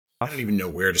I don't even know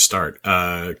where to start.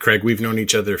 Craig, we've known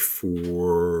each other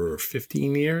for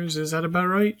 15 years. Is that about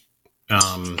right?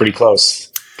 Pretty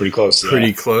close. Pretty close.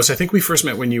 Pretty close. I think we first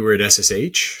met when you were at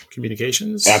SSH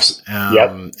Communications. Absolutely.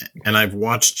 Yep. And I've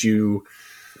watched you.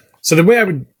 So the way I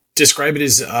would describe it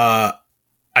is I've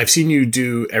seen you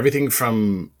do everything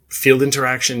from field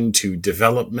interaction to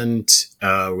development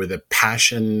with a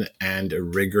passion and a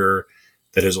rigor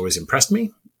that has always impressed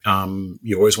me.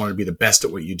 You always want to be the best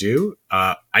at what you do.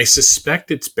 I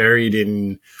suspect it's buried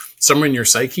in somewhere in your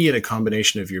psyche in a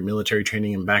combination of your military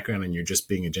training and background and you're just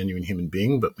being a genuine human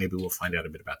being, but maybe we'll find out a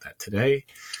bit about that today.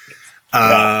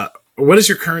 What is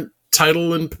your current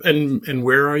title and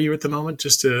where are you at the moment,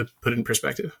 just to put it in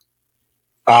perspective?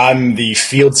 I'm the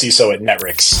Field CISO at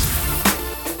Netrix.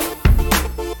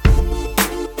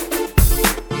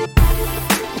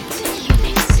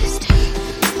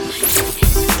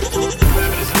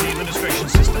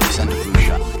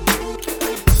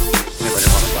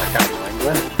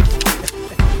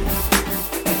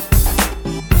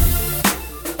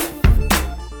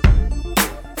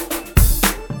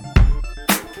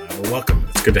 Welcome.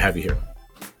 It's good to have you here.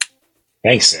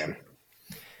 Thanks, Sam.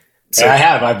 So, I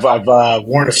have. I've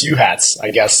worn a few hats,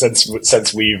 I guess, since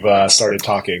we've started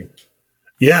talking.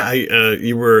 Yeah,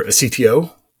 you were a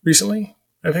CTO recently,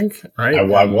 I think, right? I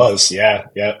was, yeah.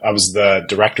 I was the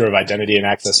director of identity and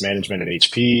access management at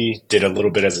HP. Did a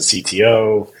little bit as a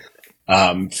CTO.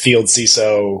 Field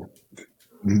CISO.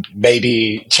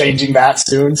 Maybe changing that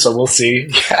soon, so we'll see.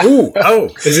 Ooh,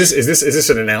 is this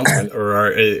an announcement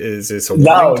or is this a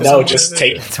warning? No, just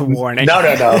take it's a warning.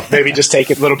 No. Maybe just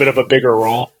take a little bit of a bigger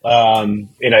role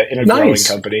in a growing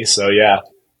company. So yeah,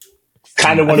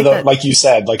 kind of one of the like you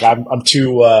said, like I'm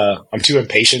too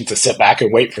impatient to sit back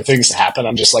and wait for things to happen.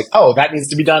 I'm just like, oh, that needs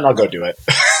to be done. I'll go do it.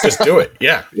 Just do it.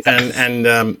 Yeah. And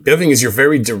the other thing is you're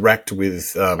very direct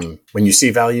with when you see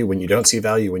value, when you don't see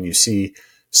value, when you see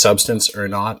substance or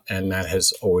not, and that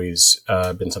has always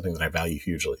been something that I value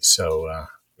hugely. So,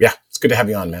 yeah, it's good to have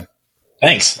you on, man.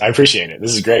 Thanks. I appreciate it.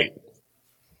 This is great.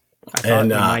 I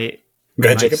thought we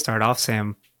might start off,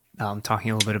 Sam,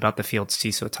 talking a little bit about the Field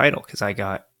CISO title, because I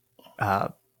got...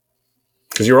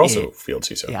 Because you're also a Field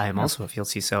CISO. Yeah, I am also a Field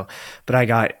CISO. But I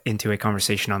got into a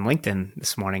conversation on LinkedIn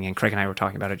this morning, and Craig and I were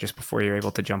talking about it just before you were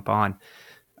able to jump on.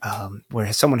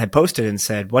 Where someone had posted and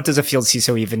said, "What does a Field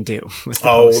CISO even do?"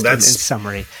 That's in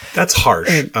summary. That's harsh.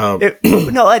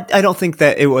 No, I don't think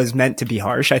that it was meant to be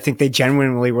harsh. I think they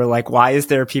genuinely were like, "Why is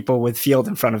there people with field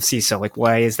in front of CISO? Like,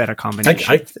 why is that a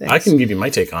combination?" I can give you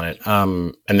my take on it,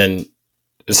 and then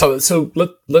so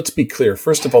let's be clear.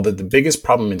 First of all, that the biggest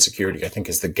problem in security, I think,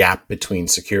 is the gap between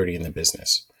security and the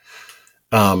business.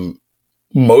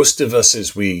 Most of us,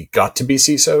 as we got to be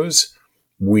CISOs,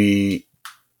 we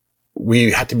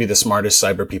had to be the smartest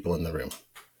cyber people in the room,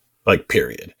 like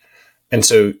period. And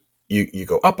so you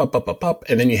go up,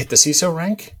 and then you hit the CISO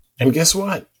rank. And guess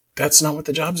what? That's not what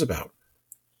the job's about,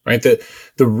 right?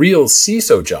 The real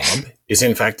CISO job is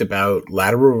in fact about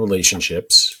lateral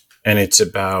relationships, and it's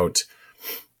about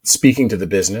speaking to the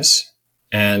business.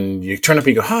 And you turn up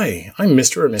and you go, "Hi, I'm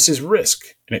Mr. or Mrs.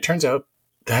 Risk." And it turns out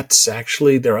that's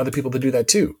actually, there are other people that do that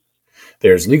too.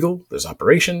 There's legal, there's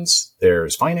operations,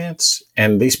 there's finance,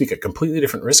 and they speak a completely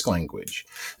different risk language.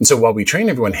 And so while we train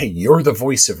everyone, hey, you're the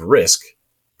voice of risk,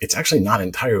 it's actually not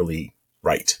entirely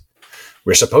right.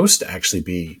 We're supposed to actually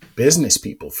be business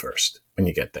people first when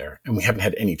you get there, and we haven't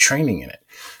had any training in it.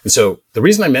 And so the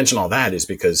reason I mention all that is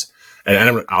because,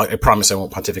 and I promise I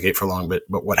won't pontificate for long, but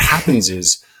what happens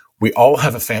is we all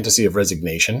have a fantasy of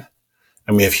resignation,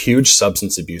 and we have huge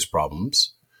substance abuse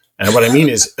problems. And what I mean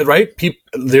is, right,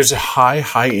 there's a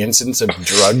high incidence of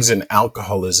drugs and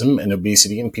alcoholism and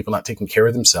obesity and people not taking care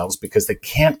of themselves because they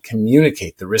can't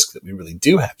communicate the risk that we really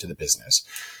do have to the business.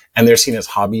 And they're seen as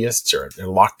hobbyists, or they're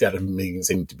locked out of meetings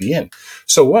they need to be in.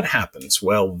 So what happens?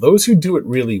 Well, those who do it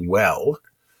really well,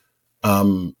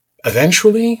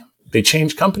 eventually they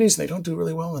change companies and they don't do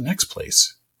really well in the next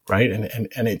place, right?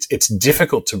 And it's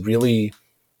difficult to really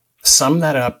sum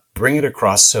that up, bring it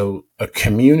across so a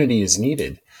community is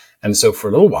needed. And so for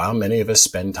a little while, many of us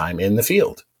spend time in the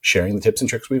field, sharing the tips and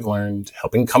tricks we've learned,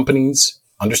 helping companies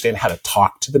understand how to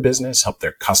talk to the business, help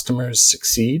their customers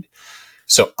succeed.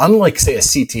 So unlike, say, a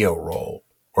CTO role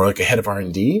or like a head of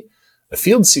R&D, a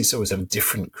field CISO is a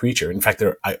different creature. In fact,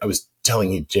 I was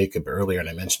telling you, Jacob, earlier, and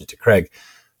I mentioned it to Craig,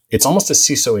 it's almost a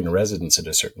CISO in residence at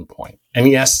a certain point. And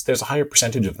yes, there's a higher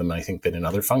percentage of them, I think, than in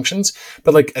other functions.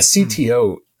 But like a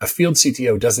CTO, a field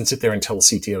CTO doesn't sit there and tell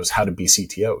CTOs how to be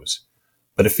CTOs.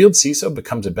 But a field CISO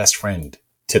becomes a best friend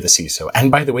to the CISO. And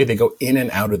by the way, they go in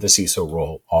and out of the CISO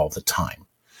role all the time.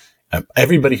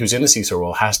 Everybody who's in the CISO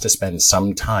role has to spend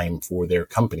some time for their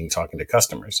company talking to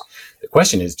customers. The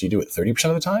question is, do you do it 30%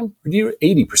 of the time or do you do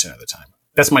it 80% of the time?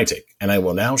 That's my take. And I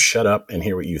will now shut up and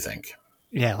hear what you think.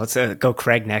 Yeah, let's go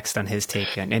Craig next on his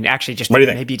take, and actually just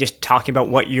maybe just talking about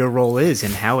what your role is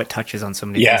and how it touches on so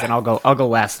many things. And I'll go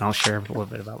last, and I'll share a little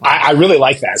bit about mine. I really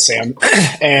like that, Sam,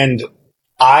 and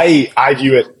I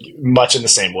view it much in the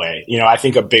same way. I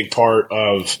think a big part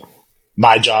of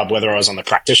my job, whether I was on the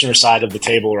practitioner side of the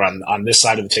table or on this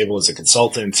side of the table as a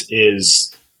consultant,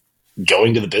 is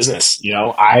going to the business.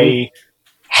 I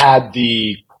had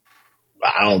the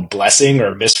blessing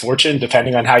or misfortune,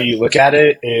 depending on how you look at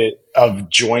it, of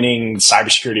joining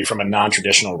cybersecurity from a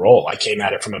non-traditional role. I came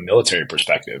at it from a military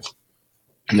perspective.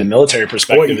 And the military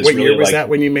perspective is what really year was that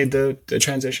when you made the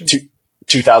transition?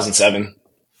 2007.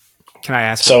 Can I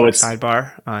ask a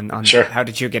sidebar on sure. How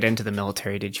did you get into the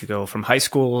military? Did you go from high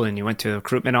school and you went to the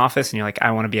recruitment office and you're like,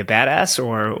 I want to be a badass,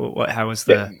 or how was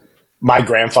the... Yeah. My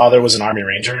grandfather was an Army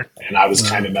Ranger, and I was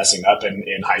kind of messing up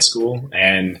in high school.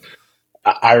 And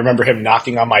I remember him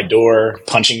knocking on my door,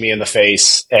 punching me in the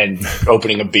face, and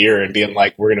opening a beer and being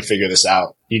like, we're going to figure this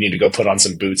out. You need to go put on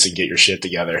some boots and get your shit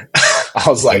together. I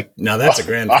was like, now that's a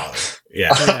grandfather.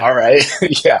 Yeah. All right.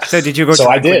 Yeah. So did you go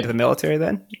directly into the military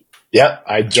then? Yep.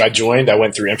 I joined. I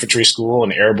went through infantry school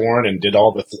and airborne and did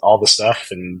all the stuff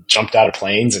and jumped out of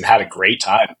planes and had a great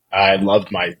time. I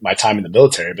loved my time in the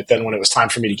military. But then when it was time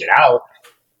for me to get out,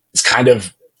 it's kind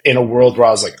of in a world where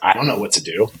I was like, I don't know what to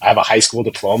do. I have a high school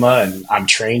diploma and I'm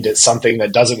trained at something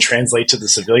that doesn't translate to the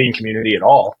civilian community at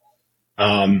all.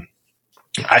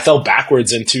 I fell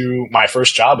backwards into my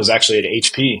first job was actually at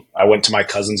HP. I went to my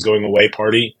cousin's going away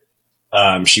party.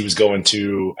 She was going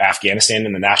to Afghanistan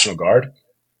in the National Guard,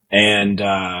 and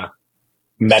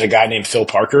met a guy named Phil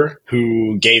Parker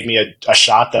who gave me a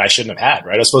shot that I shouldn't have had,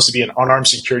 right? I was supposed to be an unarmed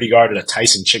security guard at a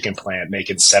Tyson chicken plant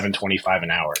making $7.25 an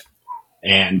hour.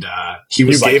 And he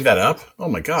was gave that up? Oh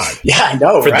my God. Yeah, I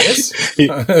know, for right? This?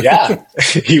 Yeah.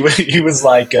 He was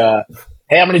like, hey,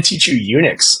 I'm going to teach you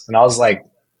UNIX. And I was like,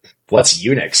 what's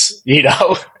UNIX?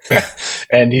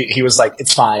 And he was like,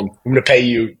 it's fine. I'm going to pay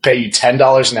you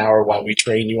 $10 an hour while we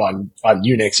train you on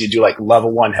UNIX. You do like level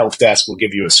 1 help desk. We'll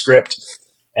give you a script.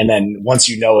 And then once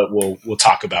you know it, we'll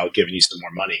talk about giving you some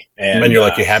more money. And then you're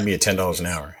like, you had me at $10 an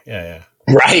hour. Yeah.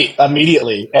 Right.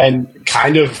 Immediately. And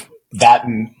kind of that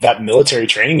military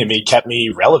training in me kept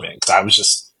me relevant. Because I was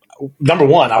just, number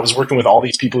one, I was working with all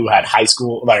these people who had high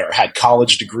school, or had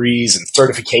college degrees and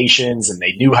certifications, and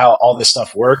they knew how all this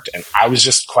stuff worked. And I was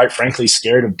just, quite frankly,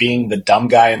 scared of being the dumb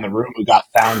guy in the room who got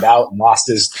found out and lost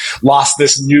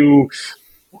this new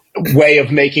way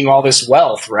of making all this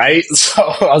wealth, right? So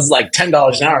I was like, $10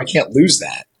 an hour, I can't lose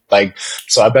that. Like,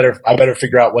 so I better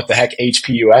figure out what the heck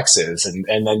HPUX is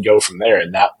and then go from there.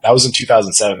 And that was in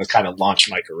 2007 that kind of launched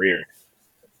my career.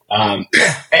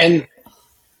 And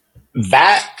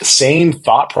that same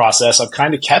thought process I've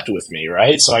kind of kept with me,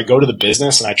 right? So I go to the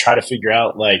business and I try to figure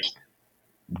out, like,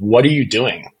 what are you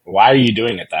doing? Why are you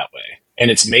doing it that way?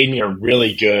 And it's made me a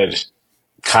really good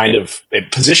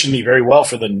it positioned me very well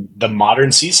for the modern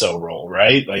CISO role,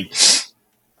 right? Like,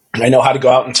 I know how to go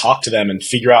out and talk to them and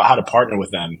figure out how to partner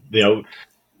with them.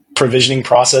 Provisioning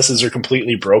processes are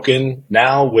completely broken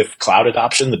now with cloud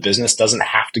adoption. The business doesn't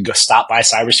have to go stop by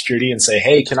cybersecurity and say,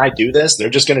 hey, can I do this? They're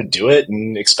just going to do it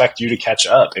and expect you to catch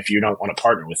up if you don't want to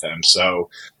partner with them. So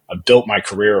I built my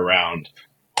career around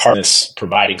partners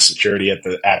providing security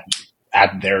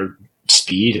at their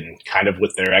speed and kind of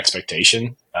with their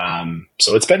expectation.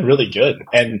 So it's been really good.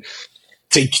 And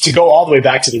to go all the way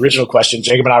back to the original question,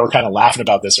 Jacob and I were kind of laughing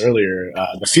about this earlier.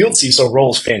 The field CISO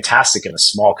role is fantastic in a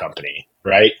small company,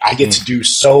 right? I get to do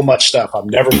so much stuff. I'm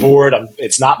never bored.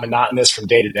 It's not monotonous from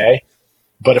day to day.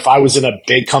 But if I was in a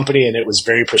big company and it was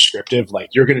very prescriptive,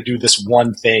 like, you're going to do this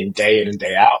one thing day in and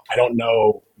day out, I don't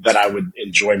know that I would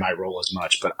enjoy my role as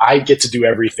much. But I get to do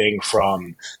everything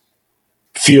from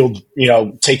field,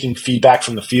 taking feedback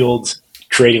from the field,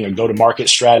 creating a go-to-market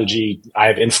strategy. I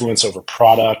have influence over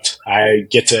product. I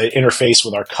get to interface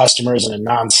with our customers in a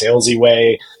non-salesy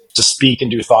way, to speak and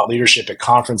do thought leadership at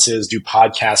conferences, do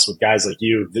podcasts with guys like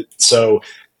you. So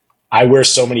I wear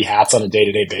so many hats on a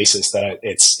day-to-day basis that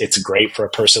it's great for a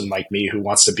person like me who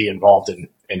wants to be involved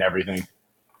in everything.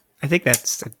 I think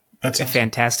that's a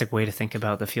fantastic way to think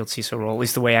about the field CISO role, at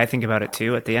least the way I think about it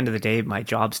too. At the end of the day, my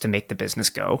job's to make the business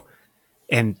go.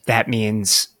 And that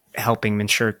means helping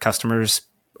ensure customers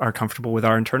are comfortable with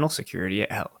our internal security.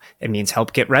 It means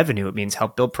help get revenue. It means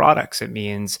help build products. It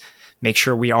means make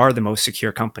sure we are the most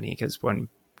secure company, because when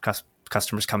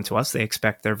customers come to us, they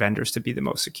expect their vendors to be the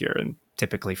most secure. And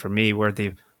typically for me, we're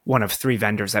the one of 3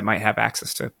 vendors that might have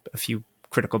access to a few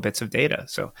critical bits of data.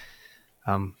 So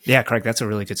Yeah, Craig, that's a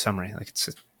really good summary. Like it's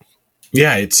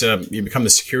you become the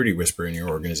security whisperer in your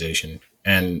organization.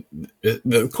 And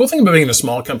the cool thing about being a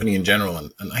small company in general,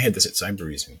 and I had this at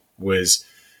Cybereason, was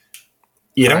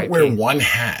you don't wear one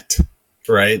hat,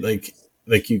 right?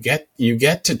 Like you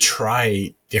get to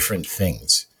try different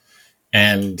things.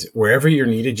 And wherever you're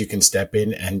needed, you can step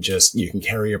in and you can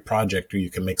carry a project or you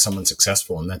can make someone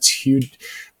successful. And that's huge.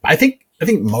 I think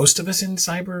most of us in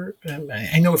cyber,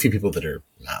 I know a few people that are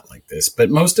not like this, but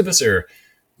most of us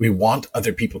we want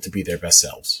other people to be their best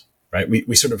selves, right?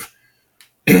 We sort of,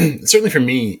 certainly for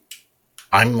me,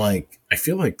 I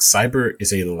feel like cyber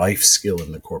is a life skill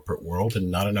in the corporate world and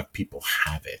not enough people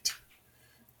have it.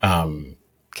 Can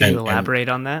you elaborate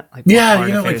on that? Like, yeah, part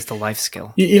of it is the life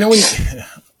skill.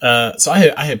 So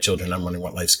I have children. I'm wondering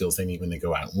what life skills they need when they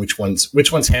go out, and which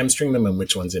ones hamstring them and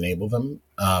which ones enable them.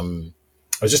 I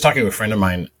was just talking to a friend of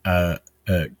mine,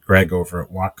 Greg over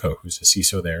at Ruck, who's a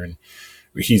CISO there, and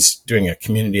he's doing a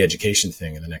community education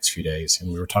thing in the next few days.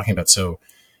 And we were talking about, so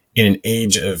in an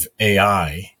age of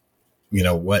AI,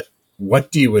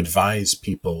 what do you advise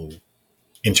people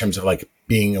in terms of like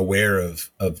being aware of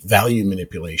value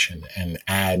manipulation and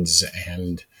ads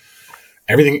and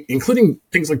everything, including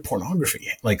things like pornography?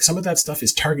 Like some of that stuff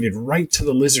is targeted right to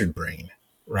the lizard brain,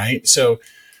 right? So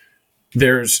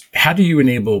there's, how do you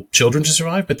enable children to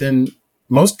survive? But then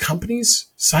most companies,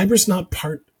 cyber's not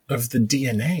part of the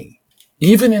DNA,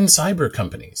 even in cyber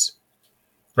companies,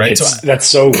 right? That's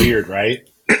so weird, right?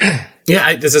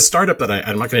 Yeah, there's a startup that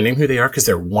I'm not going to name who they are because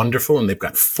they're wonderful, and they've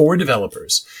got 4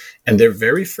 developers. And their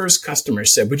very first customer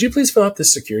said, "Would you please fill out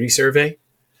this security survey?"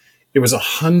 It was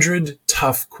 100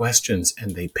 tough questions,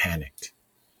 and they panicked.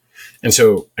 And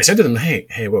so I said to them,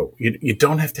 hey, whoa, you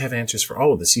don't have to have answers for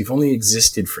all of this. You've only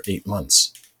existed for 8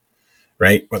 months,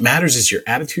 right? What matters is your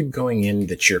attitude going in,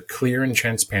 that you're clear and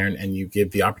transparent, and you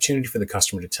give the opportunity for the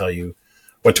customer to tell you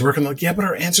what to work on. Like, yeah, but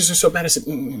our answers are so bad. I said,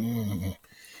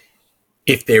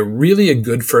 If they're really a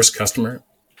good first customer,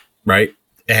 right,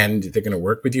 and they're going to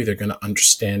work with you, they're going to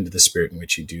understand the spirit in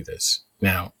which you do this.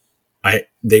 Now,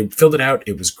 they filled it out.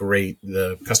 It was great.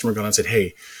 The customer got on and said,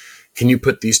 hey, can you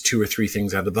put these 2 or 3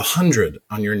 things out of the 100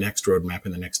 on your next roadmap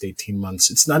in the next 18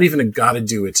 months? It's not even a gotta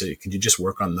do. It's a, could you just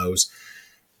work on those?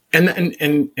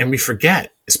 And we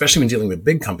forget, especially when dealing with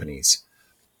big companies,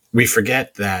 we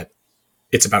forget that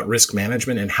it's about risk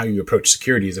management and how you approach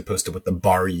security as opposed to what the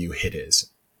bar you hit is,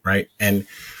 right? And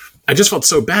I just felt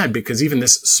so bad because even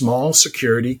this small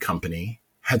security company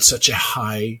had such a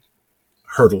high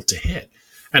hurdle to hit.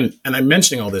 And I'm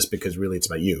mentioning all this because really it's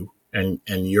about you, and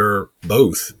you're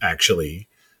both actually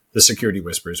the security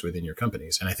whispers within your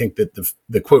companies. And I think that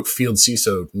the quote Field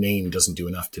CISO name doesn't do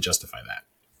enough to justify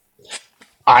that.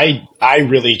 I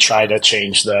really try to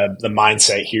change the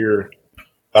mindset here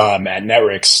at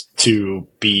Netrix to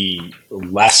be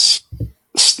less,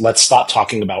 let's stop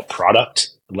talking about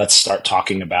product. Let's start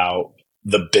talking about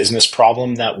the business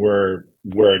problem that we're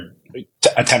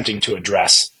attempting to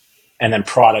address. And then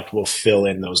product will fill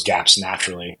in those gaps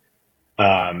naturally.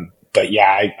 But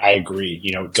yeah, I agree,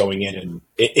 going in and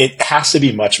it has to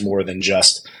be much more than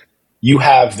just, you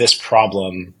have this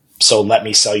problem, so let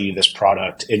me sell you this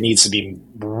product. It needs to be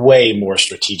way more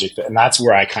strategic. And that's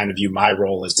where I kind of view my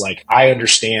role as like, I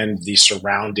understand the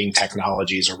surrounding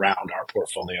technologies around our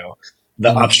portfolio, the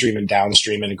upstream and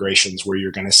downstream integrations where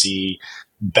you're going to see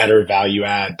better value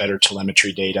add, better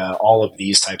telemetry data, all of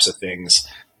these types of things.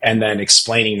 And then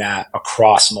explaining that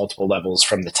across multiple levels,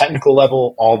 from the technical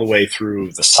level all the way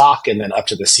through the SOC and then up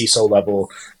to the CISO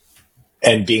level,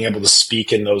 and being able to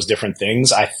speak in those different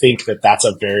things. I think that that's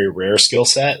a very rare skill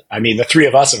set. I mean, the 3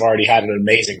 of us have already had an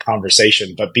amazing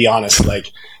conversation, but be honest, like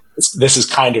this is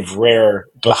kind of rare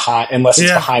unless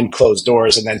it's behind closed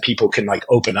doors and then people can like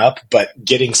open up. But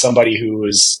getting somebody who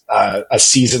is a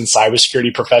seasoned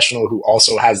cybersecurity professional who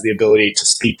also has the ability to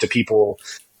speak to people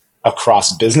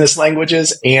across business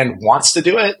languages and wants to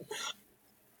do it,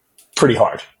 pretty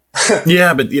hard.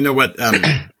 Yeah, but you know what?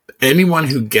 Anyone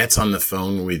who gets on the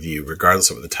phone with you, regardless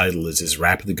of what the title is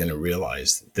rapidly going to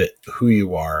realize that who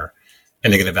you are,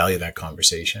 and they're going to value that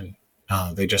conversation.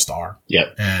 They just are. Yeah.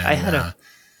 And, I had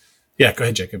go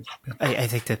ahead, Jacob. Yeah. I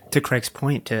think to Craig's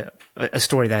point, to a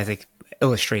story that I think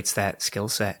illustrates that skill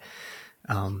set.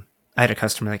 I had a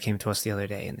customer that came to us the other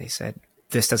day and they said,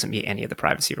 this doesn't meet any of the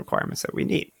privacy requirements that we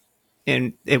need.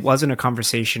 And it wasn't a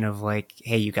conversation of like,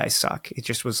 hey, you guys suck. It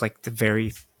just was like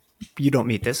you don't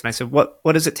meet this. And I said, what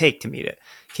does it take to meet it?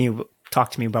 Can you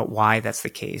talk to me about why that's the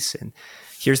case? And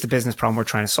here's the business problem we're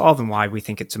trying to solve and why we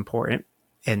think it's important.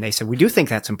 And they said, we do think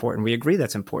that's important. We agree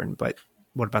that's important, but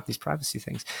what about these privacy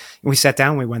things? And we sat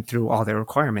down, we went through all their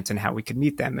requirements and how we could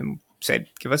meet them. And said,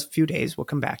 give us a few days. We'll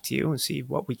come back to you and see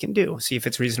what we can do. See if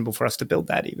it's reasonable for us to build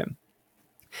that even.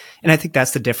 And I think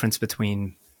that's the difference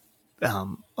between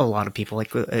a lot of people. Like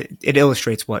it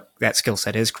illustrates what that skill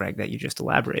set is, Craig, that you just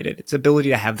elaborated. It's ability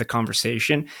to have the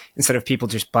conversation instead of people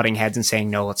just butting heads and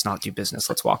saying, no, let's not do business.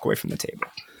 Let's walk away from the table.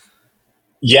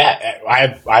 Yeah,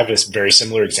 I have this very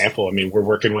similar example. I mean, we're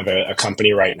working with a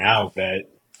company right now that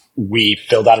we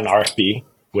filled out an RFP,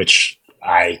 which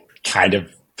I kind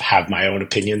of have my own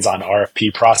opinions on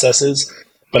RFP processes.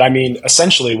 But I mean,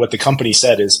 essentially what the company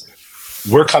said is,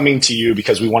 we're coming to you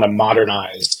because we want to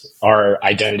modernize our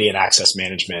identity and access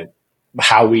management,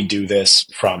 how we do this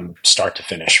from start to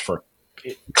finish for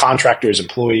contractors,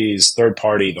 employees, third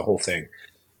party, the whole thing.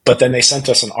 But then they sent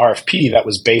us an RFP that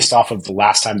was based off of the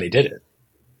last time they did it.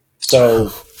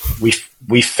 So we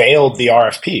failed the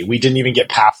RFP. We didn't even get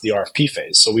past the RFP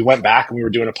phase. So we went back and we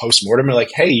were doing a postmortem. We're like,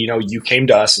 hey, you came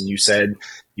to us and you said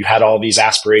you had all these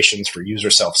aspirations for user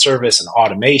self-service and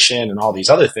automation and all these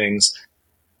other things.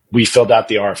 We filled out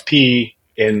the RFP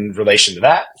in relation to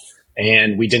that,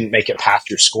 and we didn't make it past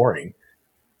your scoring.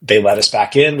 They let us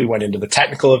back in. We went into the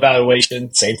technical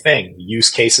evaluation. Same thing. Use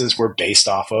cases were based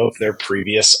off of their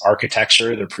previous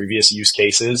architecture, their previous use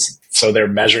cases. So they're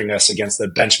measuring us against the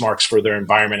benchmarks for their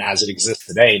environment as it exists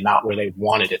today, not where they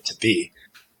wanted it to be.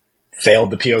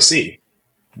 Failed the POC.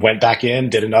 Went back in,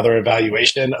 did another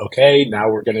evaluation. Okay, now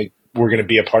we're going to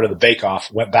be a part of the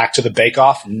bake-off. Went back to the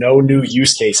bake-off. No new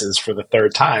use cases for the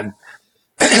third time.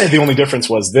 The only difference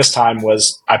was this time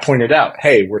was I pointed out,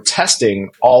 hey, we're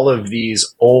testing all of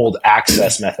these old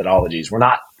access methodologies.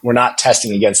 We're not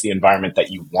testing against the environment that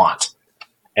you want,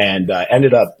 and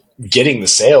ended up getting the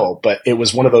sale. But it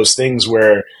was one of those things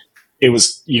where it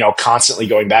was, constantly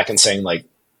going back and saying, like,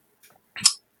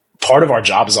 part of our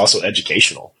job is also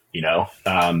educational.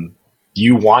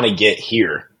 You want to get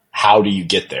here. How do you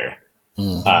get there?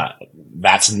 Mm-hmm.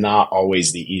 That's not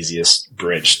always the easiest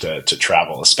bridge to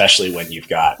travel, especially when you've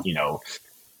got,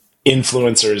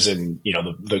 influencers and,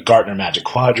 the Gartner Magic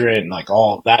Quadrant and like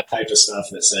all that type of stuff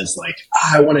that says like,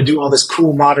 I want to do all this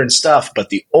cool modern stuff, but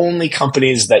the only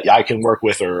companies that I can work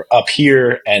with are up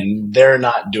here and they're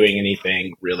not doing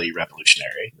anything really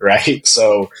revolutionary. Right.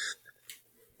 So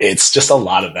it's just a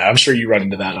lot of that. I'm sure you run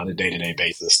into that on a day-to-day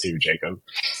basis too, Jacob.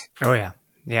 Oh yeah.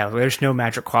 Yeah. There's no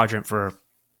Magic Quadrant for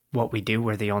what we do.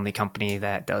 We're the only company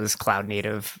that does cloud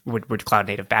native, with cloud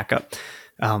native backup.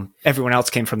 Everyone else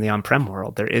came from the on-prem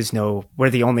world. We're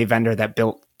the only vendor that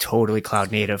built totally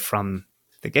cloud native from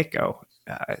the get-go.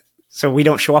 So we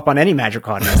don't show up on any Magic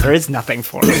Quadrant. There is nothing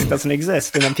for us. It doesn't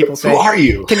exist. And then people say, who are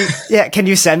you? Can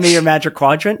you send me your Magic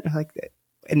Quadrant? Like,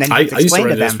 and then you I used to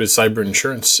run this them. with cyber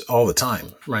insurance all the time,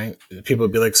 right? People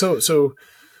would be like, so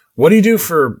what do you do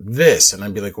for this? And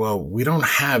I'd be like, well, we don't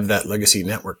have that legacy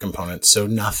network component, so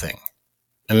nothing.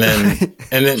 And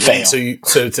then so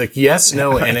it's like yes,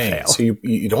 no, NA. So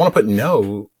you don't want to put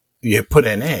no, you put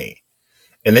NA,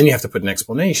 and then you have to put an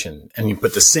explanation, and you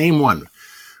put the same one.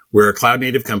 We're a cloud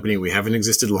native company. We haven't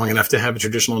existed long enough to have a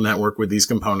traditional network with these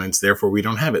components. Therefore, we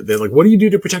don't have it. They're like, what do you do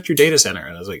to protect your data center?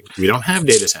 And I was like, we don't have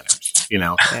data centers.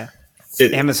 Yeah.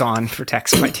 Amazon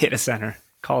protects my data center.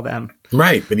 Call them.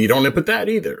 Right. But you don't want to put that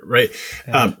either. Right.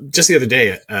 Yeah. Just the other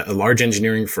day, a large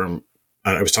engineering firm,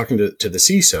 I was talking to the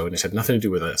CISO and it had nothing to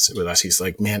do with us. He's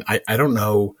like, man, I don't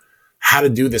know how to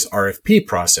do this RFP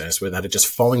process without it just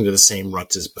falling into the same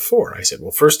ruts as before. I said,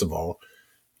 well, first of all,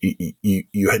 you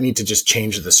need to just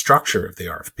change the structure of the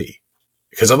RFP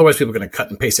because otherwise people are going to cut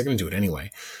and paste. They're going to do it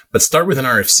anyway. But start with an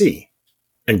RFC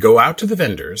and go out to the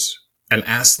vendors and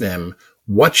ask them,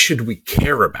 what should we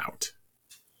care about?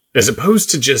 As opposed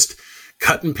to just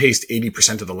cut and paste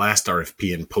 80% of the last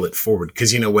RFP and pull it forward.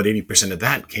 Because 80% of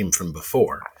that came from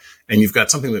before. And you've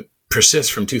got something that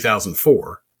persists from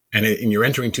 2004 and you're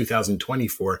entering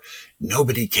 2024.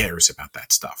 Nobody cares about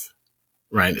that stuff.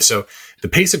 Right. So the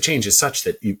pace of change is such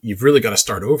that you've really got to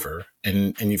start over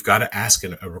and you've got to ask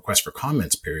a request for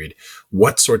comments period.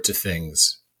 What sorts of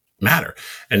things matter?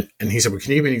 And he said, well,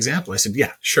 can you give me an example? I said,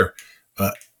 yeah, sure.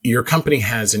 Your company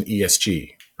has an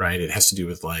ESG. Right. It has to do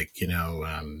with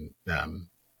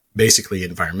basically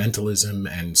environmentalism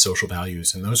and social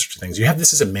values and those sorts of things. You have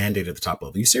this as a mandate at the top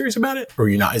level. Are you serious about it? Or are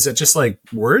you not? Is that just like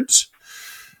words?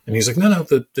 And he's like, no,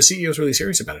 the CEO is really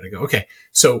serious about it. I go, okay,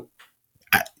 so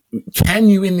can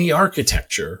you in the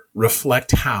architecture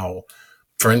reflect how,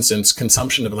 for instance,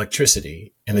 consumption of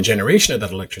electricity and the generation of that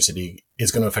electricity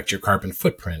is going to affect your carbon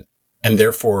footprint and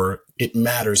therefore it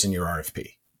matters in your RFP?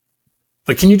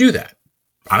 Like, can you do that?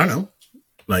 I don't know.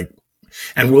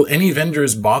 And will any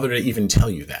vendors bother to even tell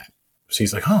you that? So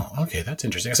he's like, oh, okay, that's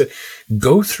interesting. I said,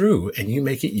 go through and you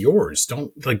make it yours.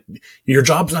 Don't your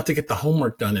job's not to get the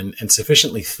homework done and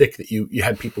sufficiently thick that you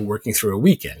had people working through a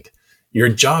weekend. Your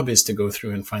job is to go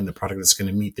through and find the product that's going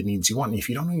to meet the needs you want. And if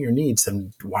you don't know your needs,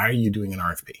 then why are you doing an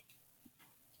RFP?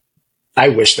 I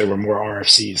wish there were more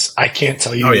RFCs. I can't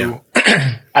tell you. Oh,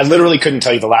 yeah. I literally couldn't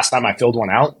tell you the last time I filled one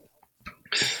out.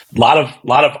 A lot of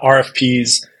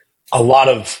RFPs, a lot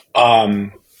of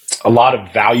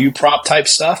value prop type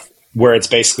stuff where it's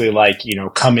basically like,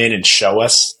 come in and show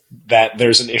us that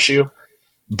there's an issue,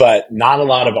 but not a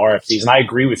lot of RFPs. And I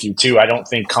agree with you too. I don't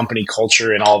think company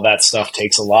culture and all of that stuff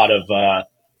takes a lot of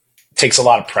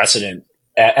precedent,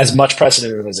 as much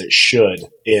precedent as it should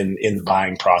in the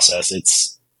buying process.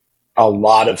 It's a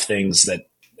lot of things that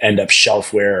end up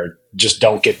shelfware just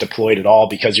don't get deployed at all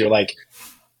because you're like,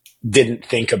 didn't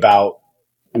think about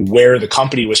where the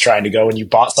company was trying to go and you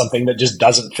bought something that just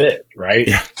doesn't fit, right?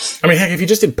 Yeah. I mean, heck, if you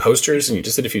just did posters and you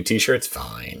just did a few t-shirts,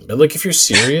 fine. But if you're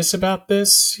serious about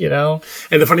this, and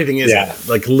the funny thing is,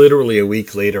 literally a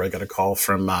week later, I got a call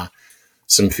from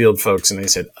some field folks and they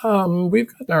said, we've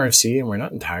got an RFC and we're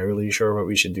not entirely sure what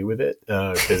we should do with it.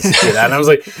 And I was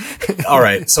like, all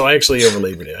right. So I actually, over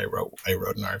Labor Day, I wrote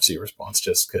an RFC response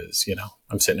just because,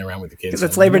 I'm sitting around with the kids. Because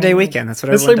it's Labor Day weekend. That's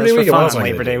what everyone does for fun on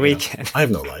Labor Day weekend. I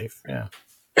have no life. Yeah.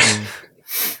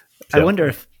 I wonder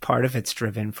if part of it's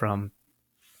driven from,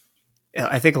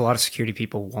 I think a lot of security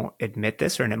people won't admit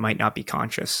this, and it might not be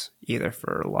conscious either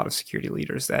for a lot of security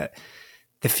leaders, that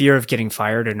the fear of getting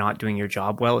fired or not doing your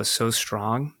job well is so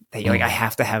strong that you're like, I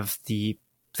have to have the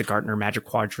Gartner Magic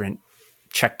Quadrant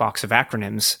checkbox of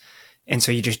acronyms. And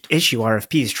so you just issue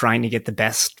RFPs trying to get the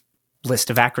best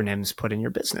list of acronyms put in your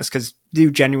business because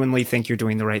you genuinely think you're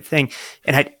doing the right thing.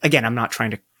 And I'm not trying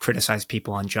to criticize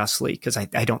people unjustly because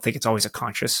I don't think it's always a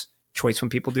conscious choice when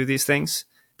people do these things.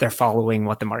 They're following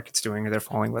what the market's doing, or they're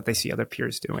following what they see other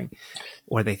peers doing,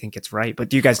 or they think it's right. But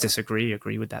do you guys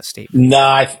agree with that statement? No,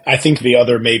 I think the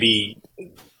other maybe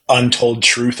untold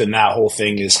truth in that whole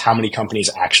thing is how many companies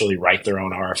actually write their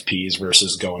own RFPs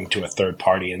versus going to a third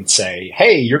party and say,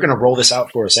 hey, you're going to roll this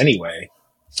out for us anyway,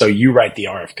 so you write the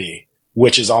RFP,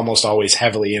 which is almost always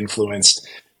heavily influenced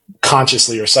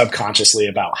consciously or subconsciously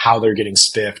about how they're getting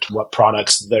spiffed, what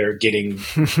products they're getting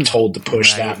told to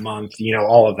push that month,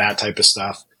 all of that type of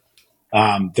stuff.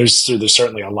 There's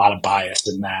certainly a lot of bias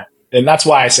in that. And that's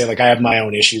why I say, I have my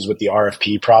own issues with the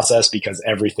RFP process because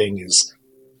everything is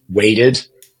weighted,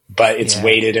 but it's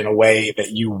weighted in a way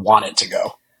that you want it to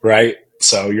go, right?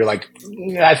 So you're like,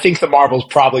 I think the marble's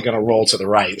probably going to roll to the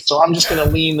right. So I'm just going to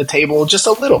lean the table just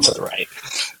a little to the right.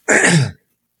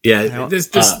 Yeah, there's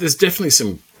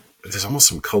definitely there's almost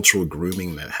some cultural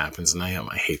grooming that happens. And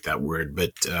I hate that word,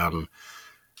 but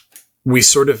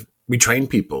we train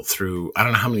people through, I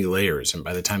don't know how many layers. And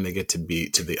by the time they get to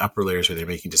the upper layers where they're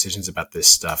making decisions about this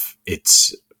stuff,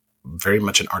 it's very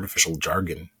much an artificial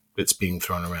jargon that's being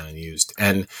thrown around and used.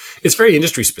 And it's very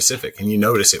industry specific. And you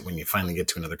notice it when you finally get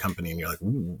to another company and you're like,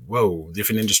 whoa,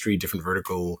 different industry, different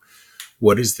vertical.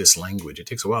 What is this language? It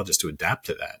takes a while just to adapt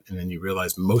to that. And then you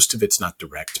realize most of it's not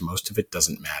direct. Most of it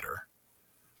doesn't matter.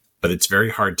 But it's very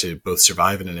hard to both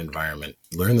survive in an environment,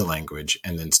 learn the language,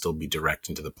 and then still be direct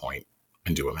and to the point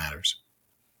and do what matters.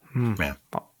 Yeah.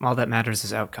 All that matters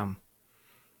is outcome.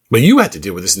 Well, you had to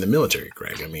deal with this in the military,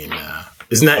 Craig. I mean,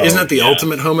 isn't that the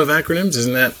ultimate home of acronyms?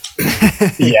 Isn't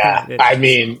that? Yeah. I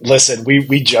mean, listen,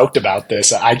 we joked about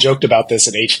this. I joked about this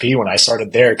at HP when I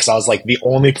started there because I was like, the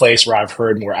only place where I've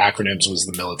heard more acronyms was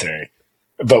the military.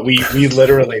 But we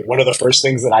literally, one of the first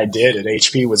things that I did at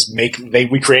HP was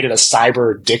we created a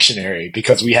cyber dictionary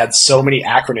because we had so many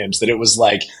acronyms that it was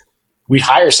like, we'd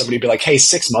hire somebody and be like, hey,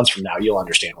 6 months from now, you'll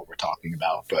understand what we're talking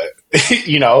about. But,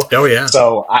 Oh, yeah.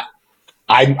 So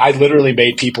I literally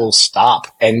made people stop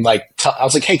and I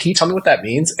was like, hey, can you tell me what that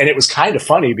means? And it was kind of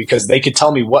funny because they could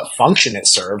tell me what function it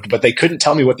served, but they couldn't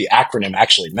tell me what the acronym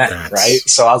actually meant. That's right.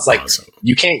 So I was like, awesome.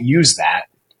 You can't use that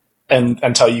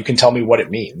until you can tell me what it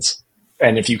means.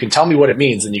 And if you can tell me what it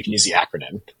means, then you can use the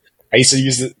acronym. I used to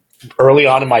use it early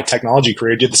on in my technology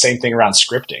career, did the same thing around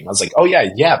scripting. I was like, oh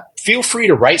yeah, feel free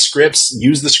to write scripts,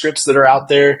 use the scripts that are out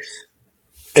there,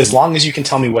 as long as you can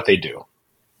tell me what they do.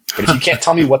 But if you can't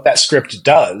tell me what that script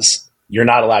does, you're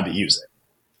not allowed to use it.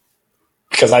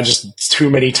 Because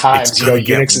too many times, it's going to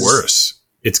get worse.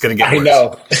 It's going to get worse. I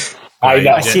know. I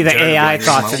know. I see the AI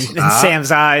thoughts in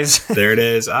Sam's eyes. There it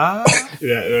is.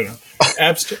 Yeah,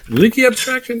 leaky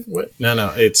abstraction. What?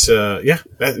 No. It's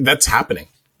that's happening.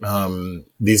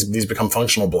 These become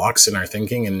functional blocks in our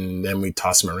thinking, and then we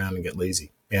toss them around and get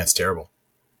lazy. Yeah, it's terrible.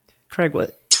 Craig,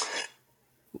 what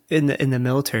in the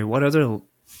military? What other,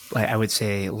 I would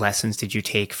say, lessons did you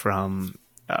take from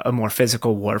a more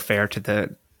physical warfare to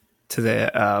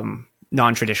the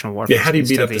non-traditional warfare. Yeah, how do you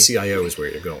beat up the CIO is where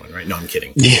you're going, right? No, I'm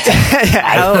kidding.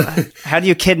 How do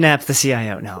you kidnap the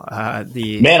CIO? No,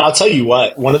 Man, I'll tell you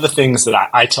what, one of the things that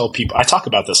I tell people, I talk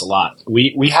about this a lot.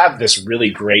 We have this really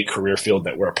great career field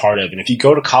that we're a part of. And if you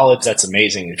go to college, that's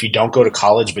amazing. If you don't go to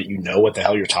college, but you know what the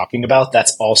hell you're talking about,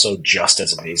 that's also just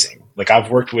as amazing. Like, I've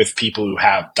worked with people who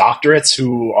have doctorates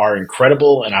who are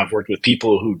incredible, and I've worked with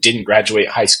people who didn't graduate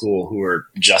high school who are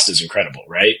just as incredible,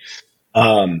 right?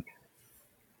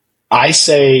 I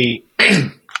say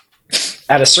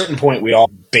at a certain point, we all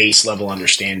base level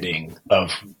understanding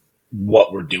of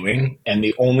what we're doing. And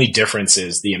the only difference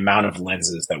is the amount of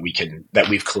lenses that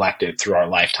we've collected through our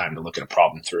lifetime to look at a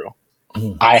problem through.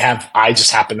 I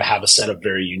just happen to have a set of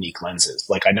very unique lenses.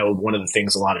 Like, I know one of the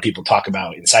things a lot of people talk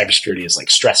about in cybersecurity is like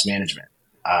stress management.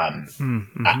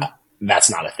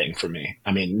 That's not a thing for me.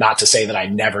 I mean, not to say that I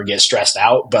never get stressed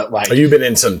out, but like, you've been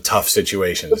in some tough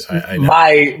situations. I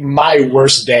know. My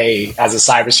worst day as a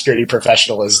cybersecurity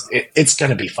professional is it's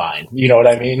going to be fine. You know what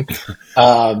I mean?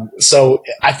 So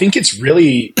I think it's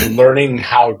really learning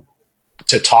how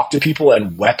to talk to people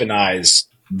and weaponize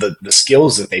the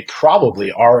skills that they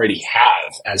probably already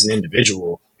have as an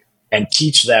individual, and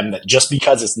teach them that just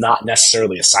because it's not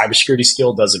necessarily a cybersecurity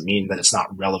skill doesn't mean that it's not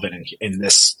relevant in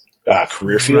this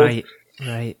career field.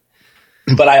 Right.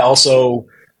 But I also,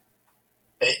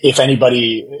 if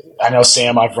anybody, I know,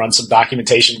 Sam, I've run some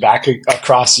documentation back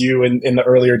across you in the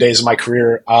earlier days of my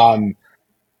career.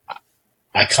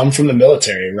 I come from the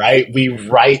military, right? We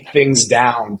write things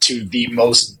down to the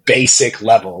most basic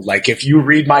level. Like, if you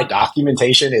read my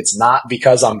documentation, it's not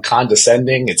because I'm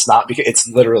condescending. It's not because it's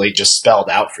literally just spelled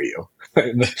out for you.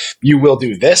 You will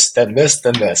do this, then this,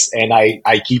 then this. And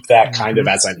I keep that kind of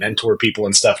as I mentor people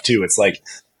and stuff too. It's like,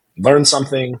 learn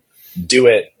something, do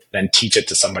it, then teach it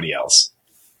to somebody else.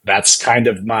 That's kind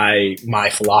of my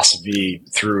philosophy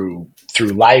through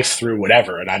life, through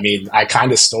whatever. And I mean, I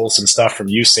kind of stole some stuff from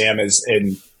you, Sam, as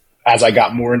I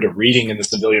got more into reading in the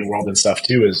civilian world and stuff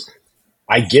too, is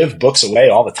I give books away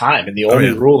all the time. And the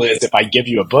only rule is, if I give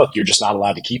you a book, you're just not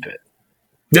allowed to keep it.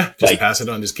 Yeah. Just pass it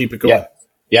on. Just keep it going.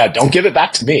 Yeah. Don't give it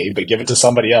back to me, but give it to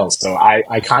somebody else. So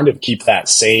I kind of keep that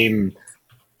same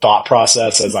thought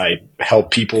process as I help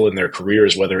people in their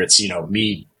careers, whether it's,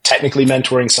 me technically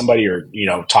mentoring somebody or,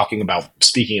 talking about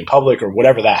speaking in public or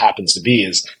whatever that happens to be,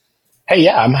 is, hey,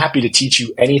 yeah, I'm happy to teach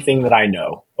you anything that I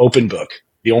know. Open book.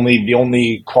 The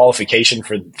only qualification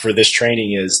for this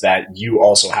training is that you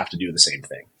also have to do the same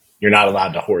thing. You're not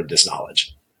allowed to hoard this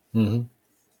knowledge. Mm-hmm.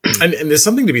 And there's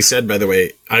something to be said, by the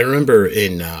way. I remember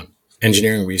in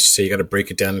engineering, we used to say you got to break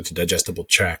it down into digestible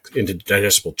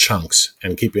chunks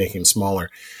and keep making them smaller.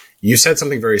 You said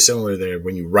something very similar there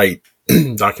when you write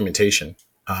documentation.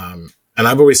 And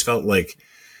I've always felt like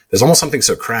there's almost something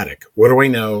Socratic. What do I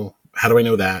know? How do I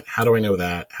know that? How do I know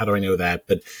that? How do I know that?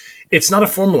 But it's not a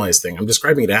formalized thing. I'm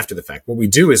describing it after the fact. What we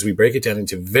do is we break it down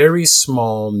into very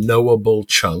small, knowable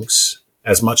chunks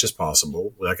as much as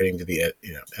possible without getting into the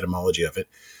etymology of it.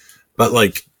 But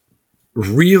like,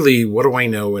 really, what do I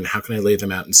know and how can I lay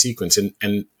them out in sequence?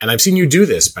 And I've seen you do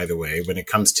this, by the way, when it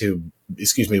comes to,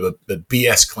 the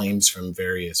BS claims from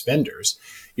various vendors.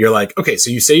 You're like, okay,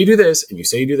 so you say you do this and you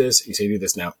say you do this, and you say you do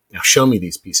this. Now show me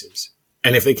these pieces.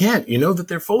 And if they can't, you know that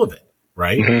they're full of it,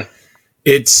 right? Mm-hmm.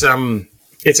 It's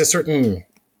a certain,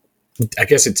 I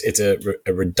guess it's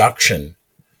a reduction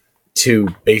to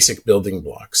basic building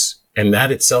blocks. And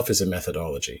that itself is a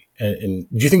methodology. And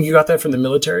do you think you got that from the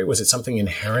military? Was it something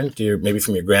inherent, maybe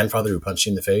from your grandfather who punched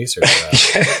you in the face? Or,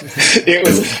 It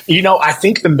was, I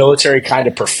think the military kind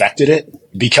of perfected it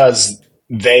because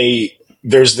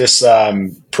there's this,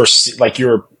 like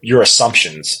your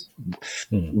assumptions.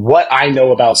 What I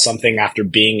know about something after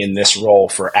being in this role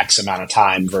for X amount of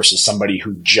time versus somebody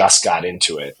who just got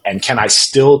into it. And can I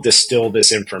still distill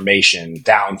this information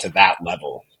down to that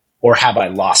level? Or have I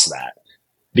lost that?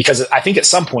 Because I think at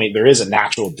some point there is a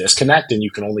natural disconnect and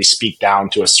you can only speak down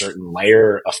to a certain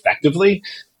layer effectively.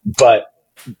 But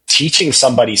teaching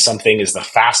somebody something is the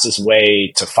fastest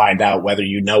way to find out whether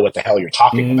you know what the hell you're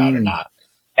talking about or not.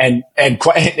 And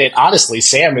honestly,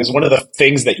 Sam, is one of the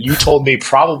things that you told me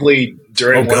probably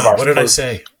during one of our. What did I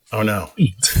say? Oh no,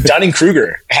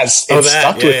 Dunning-Kruger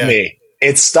stuck with me.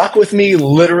 It stuck with me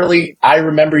literally. I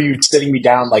remember you sitting me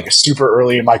down like super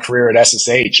early in my career at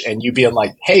SSH, and you being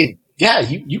like, "Hey, yeah,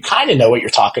 you kind of know what you're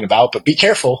talking about, but be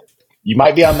careful. You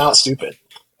might be on Mount Stupid."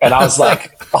 And I was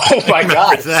like, "Oh my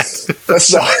god!"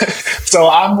 So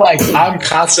I'm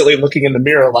constantly looking in the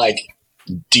mirror, like,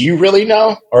 do you really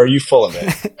know, or are you full of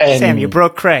it? And Sam, you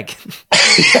broke Craig.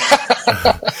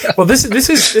 Well, this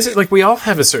is like, we all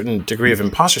have a certain degree of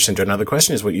imposter syndrome. Now the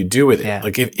question is what you do with it. Yeah,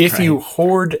 like if you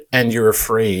hoard and you're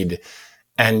afraid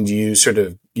and you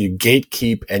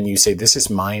gatekeep and you say, this is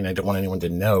mine, I don't want anyone to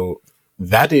know,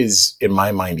 that is, in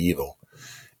my mind, evil.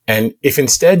 And if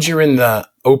instead you're in the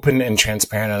open and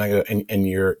transparent and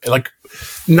you're like,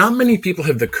 not many people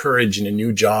have the courage in a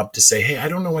new job to say, hey, I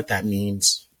don't know what that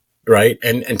means. Right.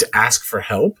 And to ask for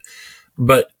help.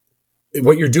 But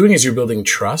what you're doing is you're building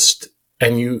trust,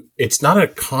 and it's not a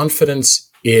confidence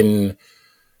in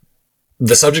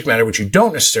the subject matter, which you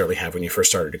don't necessarily have when you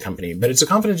first started a company, but it's a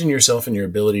confidence in yourself and your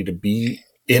ability to be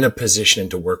in a position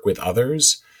and to work with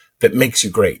others that makes you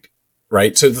great.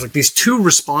 Right. So there's like these two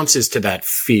responses to that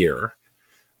fear.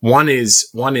 One is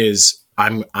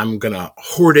I'm going to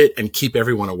hoard it and keep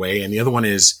everyone away. And the other one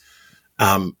is,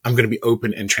 I'm going to be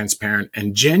open and transparent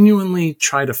and genuinely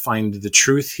try to find the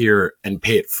truth here and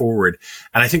pay it forward.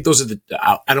 And I think those are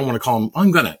I don't want to call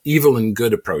them, evil and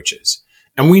good approaches.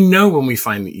 And we know when we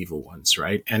find the evil ones,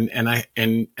 right? And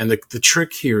the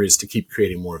trick here is to keep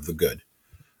creating more of the good.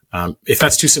 If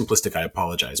that's too simplistic, I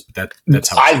apologize, but that's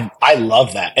how I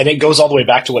love that. And it goes all the way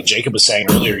back to what Jacob was saying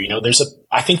earlier. You know,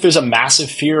 I think there's a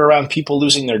massive fear around people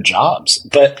losing their jobs,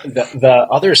 but the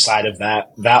other side of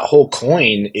that whole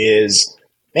coin is,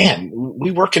 man, we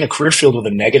work in a career field with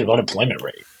a negative unemployment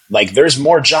rate. Like, there's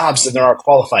more jobs than there are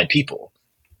qualified people.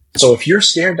 So if you're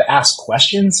scared to ask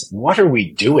questions, what are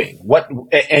we doing?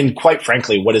 And quite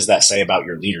frankly, what does that say about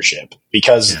your leadership?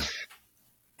 Because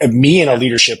me in a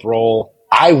leadership role,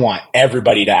 I want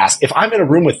everybody to ask. If I'm in a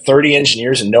room with 30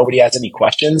 engineers and nobody has any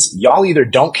questions, y'all either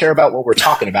don't care about what we're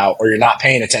talking about or you're not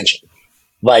paying attention.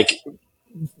 Like,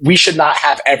 we should not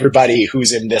have everybody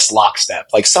who's in this lockstep.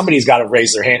 Like, somebody's got to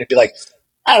raise their hand and be like,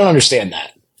 I don't understand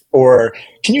that. Or,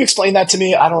 can you explain that to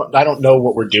me? I don't know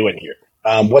what we're doing here.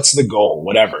 What's the goal?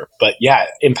 Whatever. But yeah,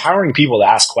 empowering people to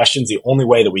ask questions, the only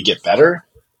way that we get better.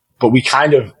 But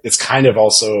it's kind of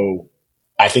also,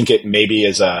 I think it maybe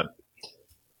is a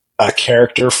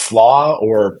character flaw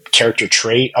or character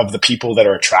trait of the people that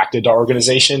are attracted to our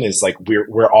organization, is like,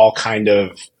 we're all kind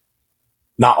of,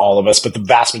 not all of us, but the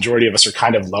vast majority of us are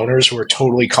kind of loners who are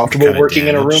totally comfortable working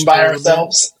in a room by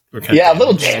ourselves. Yeah, a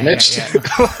little damaged. Yeah.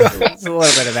 It's a little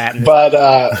bit of that.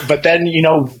 But then, you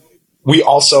know, we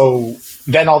also,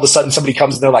 then all of a sudden somebody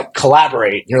comes and they're like,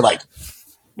 collaborate. And you're like,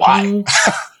 why?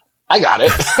 I got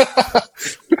it.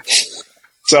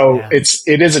 So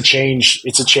it is a change.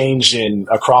 It's a change in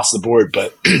across the board,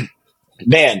 but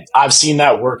man, I've seen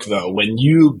that work though. When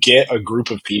you get a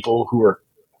group of people who are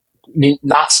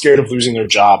not scared of losing their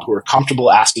job, who are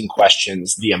comfortable asking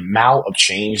questions, the amount of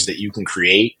change that you can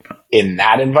create in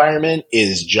that environment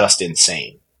is just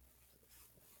insane.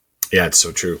 Yeah, it's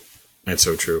so true. It's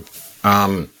so true.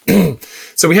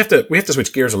 So we have to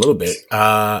switch gears a little bit.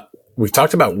 We've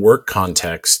talked about work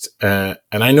context, and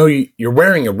I know you're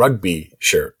wearing a rugby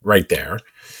shirt right there.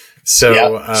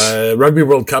 So Rugby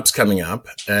World Cup's coming up,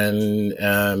 and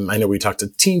I know we talked a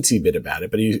teensy bit about it,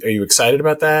 but are you excited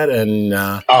about that? And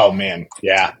oh man,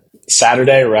 yeah,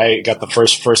 Saturday, right? Got the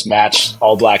first match,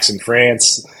 All Blacks in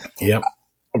France. Yep.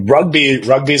 Rugby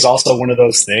is also one of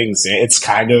those things. It's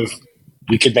kind of,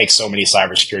 we could make so many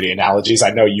cybersecurity analogies. I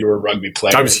know you were a rugby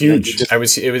player. I was huge.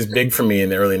 It was big for me in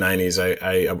the early 90s.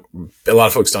 A lot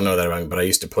of folks don't know that about me, but I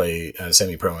used to play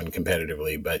semi-pro and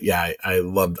competitively. But yeah, I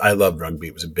loved rugby.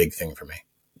 It was a big thing for me.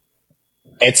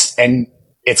 It's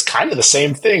kind of the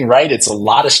same thing, right? It's a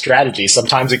lot of strategy.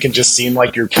 Sometimes it can just seem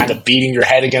like you're kind of beating your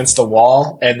head against a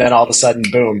wall, and then all of a sudden,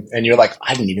 boom, and you're like,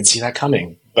 I didn't even see that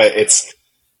coming. But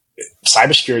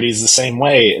cybersecurity is the same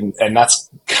way. And that's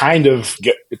kind of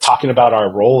talking about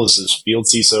our roles as field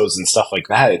CISOs and stuff like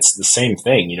that. It's the same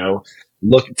thing, you know,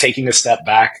 taking a step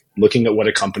back, looking at what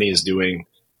a company is doing,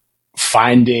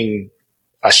 finding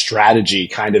a strategy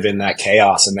kind of in that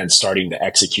chaos and then starting to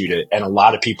execute it. And a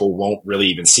lot of people won't really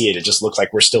even see it. It just looks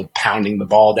like we're still pounding the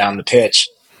ball down the pitch.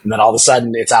 And then all of a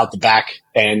sudden it's out the back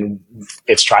and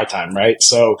it's try time. Right.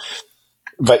 So,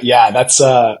 but yeah, that's,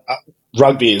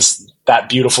 rugby is that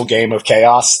beautiful game of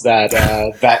chaos that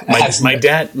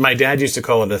my dad used to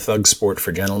call it a thug sport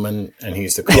for gentlemen, and he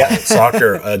used to call it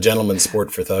soccer a gentleman's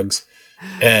sport for thugs.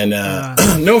 And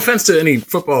no offense to any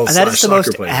football that is the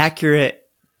most players. Accurate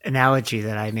analogy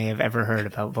that I may have ever heard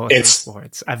about both those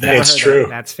sports. I've never heard true.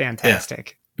 That's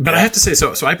fantastic. Yeah. But I have to say,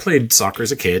 so I played soccer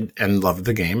as a kid and loved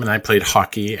the game, and I played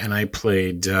hockey and I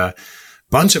played a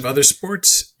bunch of other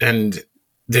sports, and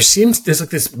there's like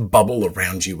this bubble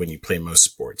around you when you play most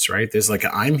sports, right? There's like,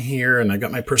 I'm here and I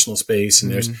got my personal space,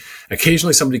 and there's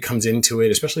occasionally somebody comes into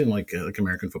it, especially in like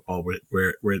American football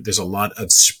where there's a lot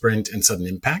of sprint and sudden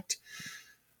impact.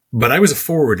 But I was a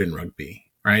forward in rugby,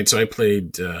 right? So I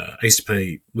used to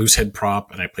play loose head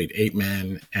prop, and I played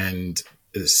 8-man. And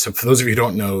so for those of you who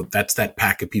don't know, that's that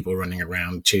pack of people running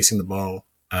around chasing the ball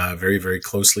very, very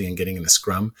closely and getting in the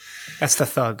scrum. That's the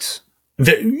thugs.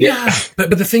 But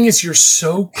the thing is, you're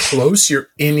so close. You're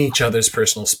in each other's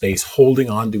personal space,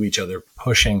 holding on to each other,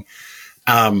 pushing.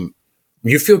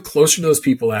 You feel closer to those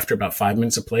people after about 5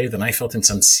 minutes of play than I felt in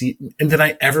and than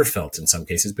I ever felt in some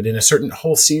cases, but in a certain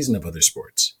whole season of other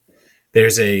sports.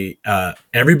 There's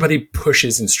everybody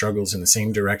pushes and struggles in the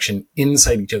same direction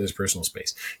inside each other's personal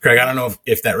space. Craig, I don't know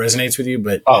if that resonates with you,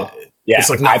 but it's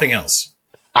like nothing else.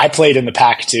 I played in the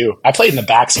pack too. I played in the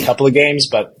backs a couple of games,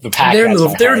 but the pack. They're a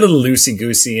little loosey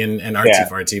goosey and artsy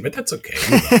fartsy, but that's okay.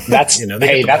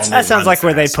 That sounds like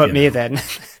where they put me then.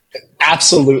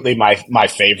 Absolutely my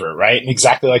favorite, right? And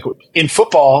exactly like in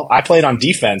football, I played on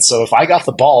defense. So if I got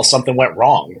the ball, something went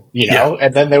wrong,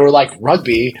 and then they were like,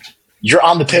 rugby, you're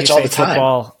on the pitch all the time.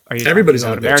 Football, everybody's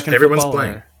on the pitch. Everyone's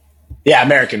playing. Or? Yeah,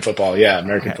 American football. Yeah,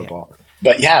 American football.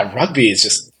 But yeah, rugby is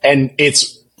just, and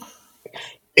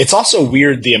it's also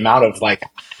weird the amount of like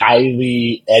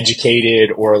highly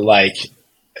educated or like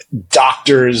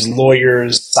doctors,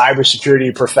 lawyers,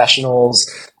 cybersecurity professionals,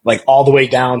 like all the way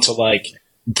down to like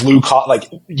blue collar. Like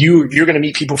you're going to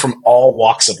meet people from all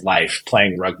walks of life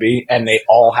playing rugby, and they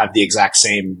all have the exact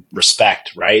same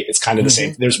respect, right? It's kind of the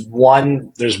same. There's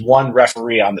one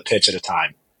referee on the pitch at a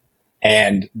time,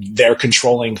 and they're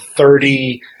controlling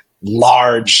 30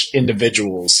 large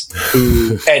individuals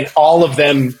who, and all of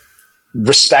them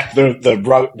respect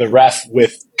the ref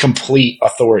with complete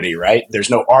authority, right? There's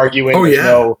no arguing.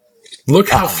 Look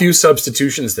how few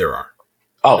substitutions there are.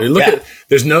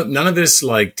 There's none of this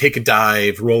like take a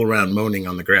dive, roll around moaning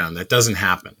on the ground. That doesn't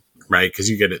happen, right? Because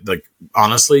you get it. Like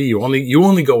honestly, you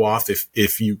only go off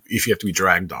if you have to be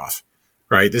dragged off,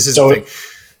 right? This is the thing.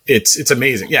 It's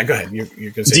amazing. Yeah, go ahead.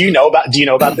 You're gonna say. Do you know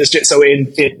about this? So in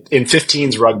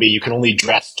 15s rugby, you can only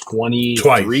dress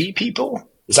 23 people.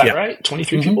 Is that right?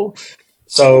 23 people.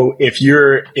 So if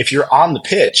you're on the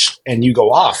pitch and you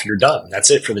go off, you're done.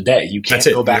 That's it for the day. You can't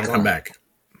go back. Come back.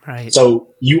 Right.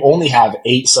 So you only have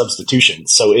 8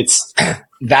 substitutions. So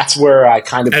that's where I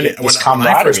kind of get this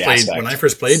camaraderie aspect. When I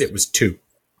first played, it was 2.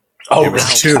 Oh, it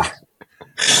was 2.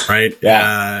 Right.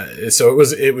 Yeah. So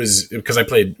it was because I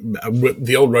played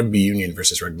the old rugby union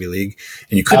versus rugby league,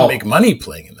 and you couldn't make money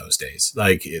playing in those days.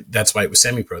 Like that's why it was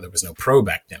semi-pro. There was no pro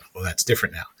back then. Well, that's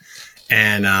different now.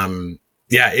 And,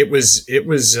 it was,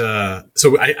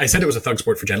 so I said it was a thug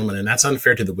sport for gentlemen, and that's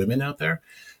unfair to the women out there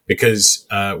because,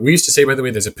 we used to say, by the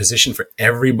way, there's a position for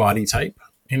every body type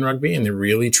in rugby, and there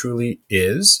really truly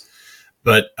is.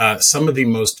 But, some of the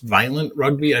most violent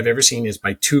rugby I've ever seen is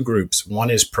by 2 groups. One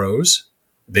is pros.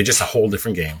 They just a whole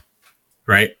different game,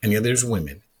 right? And the other is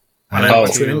women. When I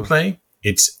watch women play,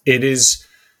 it is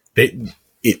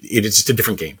just a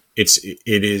different game.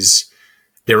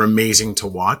 They're amazing to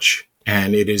watch.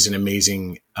 And it is an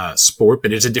amazing sport,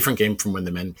 but it's a different game from when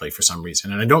the men play for some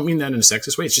reason. And I don't mean that in a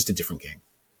sexist way. It's just a different game.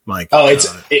 Like,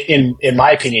 in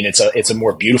my opinion, it's a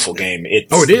more beautiful game. It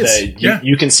is.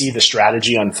 You can see the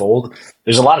strategy unfold.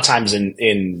 There's a lot of times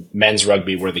in men's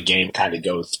rugby where the game kind of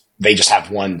goes. They just have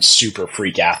one super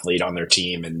freak athlete on their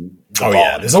team, and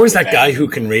there's always that guy who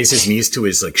can raise his knees to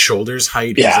his like shoulders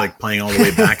height. Yeah. He's like playing all the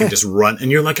way back and just run, and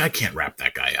you're like, I can't wrap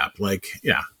that guy up. Like,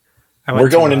 yeah. We're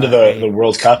going into the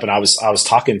World Cup, and I was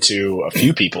talking to a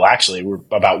few people actually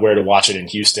about where to watch it in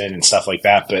Houston and stuff like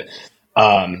that. But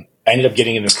I ended up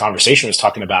getting in this conversation. Was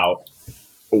talking about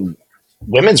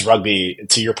women's rugby.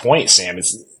 To your point, Sam,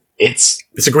 it's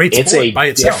a great sport by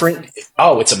itself.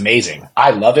 It's amazing. I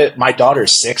love it. My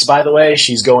daughter's 6, by the way.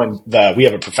 She's going. We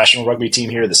have a professional rugby team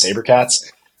here, the Sabercats.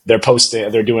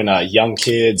 They're doing a young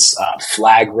kids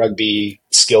flag rugby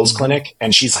skills clinic,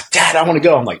 and she's like, Dad, I want to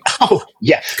go. I'm like, oh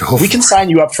yeah, we can sign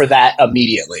you up for that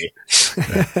immediately.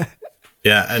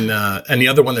 Yeah. And the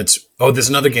other one there's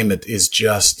another game that is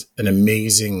just an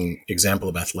amazing example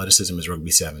of athleticism is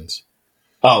rugby sevens.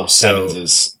 Oh,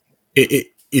 sevens is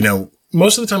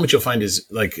most of the time what you'll find is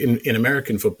like in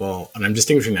American football, and I'm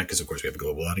distinguishing that because of course we have a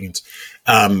global audience.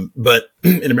 But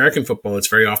in American football, it's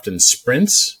very often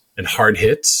sprints and hard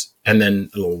hits, and then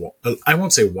a little, I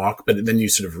won't say walk, but then you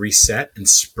sort of reset and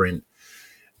sprint.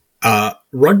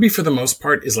 Rugby for the most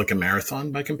part is like a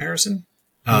marathon by comparison.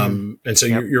 And so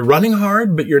you're running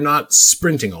hard, but you're not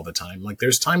sprinting all the time. Like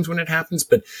there's times when it happens,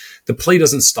 but the play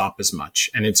doesn't stop as much,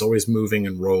 and it's always moving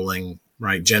and rolling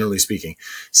right? Generally speaking,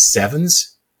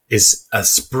 sevens is a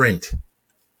sprint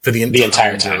for the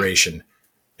entire duration.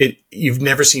 You've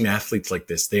never seen athletes like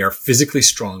this. They are physically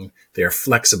strong. They are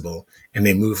flexible, and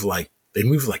they move like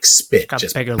spit. Got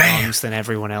just bigger lungs than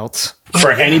everyone else.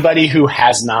 For anybody who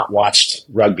has not watched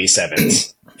rugby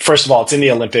sevens, first of all, it's in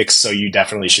the Olympics, so you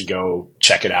definitely should go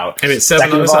check it out. And it's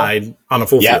 7 on the side on a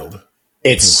full field.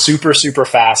 It's super, super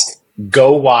fast.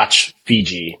 Go watch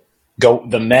Fiji. Go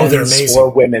the men's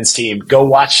or women's team. Go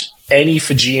watch any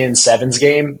Fijian sevens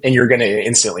game, and you're going to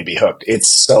instantly be hooked.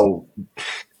 It's so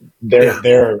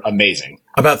they're amazing.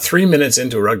 About 3 minutes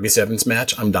into a rugby sevens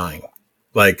match, I'm dying.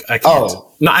 Like I can't.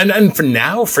 Oh. No, and for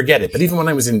now, forget it. But even when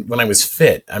I was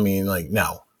fit, I mean, like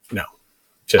no.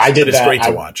 Just, I did that. It's great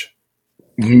to watch.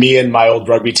 Me and my old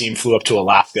rugby team flew up to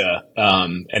Alaska,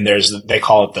 and they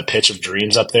call it the Pitch of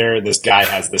Dreams up there. This guy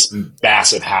has this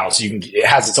massive house. It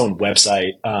has its own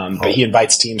website, but he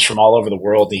invites teams from all over the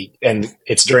world. And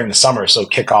it's during the summer, so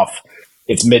kickoff,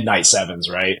 it's midnight sevens,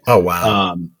 right? Oh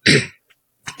wow!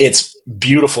 It's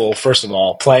beautiful. First of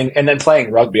all, playing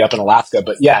rugby up in Alaska,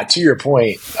 but yeah, to your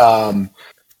point,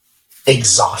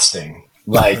 exhausting.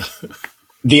 Like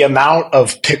the amount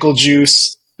of pickle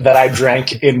juice that I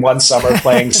drank in one summer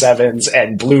playing sevens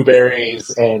and blueberries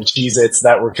and Cheez-Its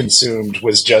that were consumed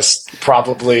was just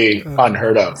probably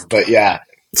unheard of. But yeah.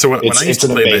 So when I used to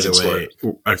play, by the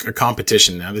way, a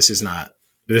competition, now this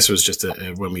was just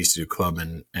when we used to do club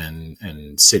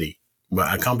and city,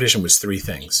 but a competition was 3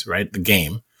 things, right? The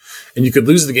game, and you could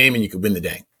lose the game and you could win the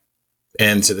day.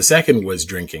 And so the second was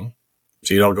drinking.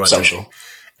 So you'd all go out drinking.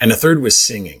 And the third was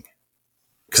singing.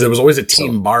 Because there was always a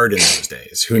team bard in those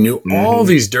days who knew all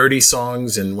these dirty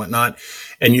songs and whatnot,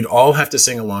 and you'd all have to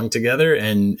sing along together.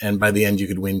 And by the end, you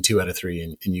could win 2 out of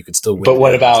 3, and you could still win. But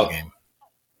what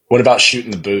about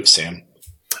shooting the boot, Sam?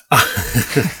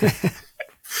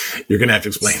 You're gonna have to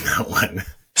explain that one.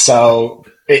 So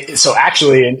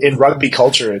actually, in rugby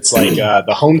culture, it's like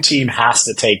the home team has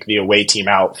to take the away team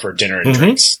out for dinner and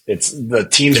drinks. The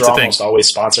teams are almost always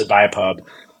sponsored by a pub.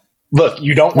 Look,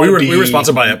 you don't want to be. We were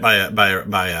sponsored by a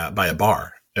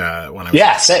bar when I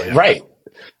was. Right.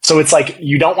 So it's like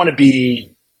you don't want to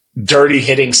be dirty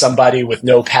hitting somebody with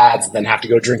no pads and then have to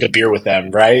go drink a beer with them,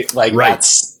 right? Like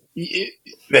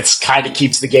that's kind of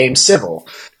keeps the game civil.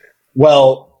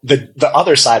 Well, the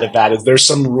other side of that is there's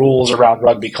some rules around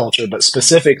rugby culture, but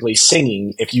specifically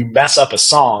singing. If you mess up a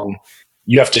song,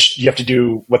 you have to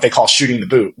do what they call shooting the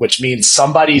boot, which means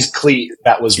somebody's cleat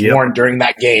that was worn during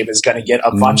that game is going to get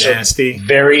a bunch of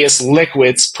various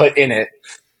liquids put in it.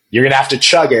 You're going to have to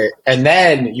chug it, and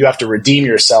then you have to redeem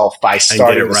yourself by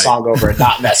starting the song over and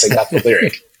not messing up the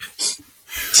lyric.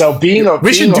 So being a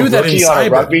rookie on a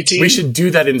rugby team, we should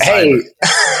do that in cyber.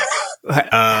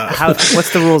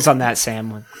 What's the rules on that,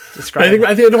 Sam?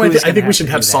 I think we should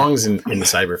have songs in the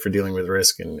cyber for dealing with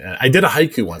risk. And I did a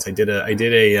haiku once. I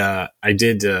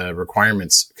did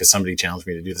requirements because somebody challenged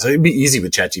me to do this. So it'd be easy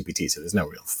with ChatGPT, so there's no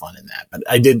real fun in that. But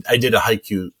I did a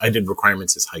haiku. I did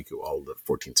requirements as haiku, all the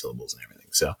 14 syllables and everything.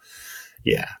 So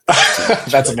yeah,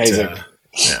 that's amazing.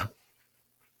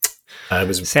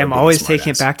 Sam always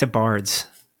taking it back to bards.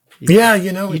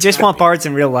 You just want bards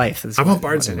in real life. I want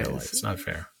bards in real life. It's not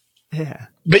fair. Yeah.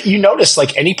 But you notice,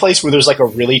 like, any place where there's like a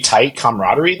really tight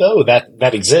camaraderie, though,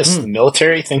 that exists. The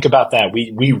military, think about that.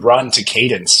 We run to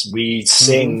cadence. We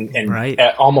sing and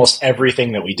almost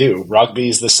everything that we do. Rugby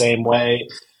is the same way.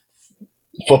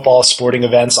 Football, sporting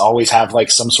events always have like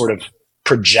some sort of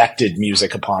projected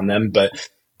music upon them. But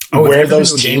where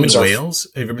those teams are, Wales,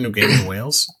 have you ever been to a game in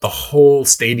Wales? The whole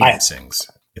stadium sings.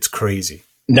 It's crazy.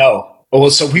 No. Well,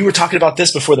 so we were talking about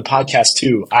this before the podcast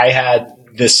too. I had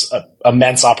this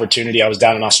immense opportunity. I was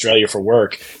down in Australia for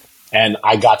work, and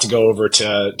I got to go over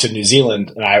to New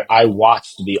Zealand, and I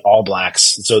watched the All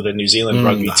Blacks. So the New Zealand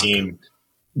rugby team,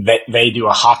 they do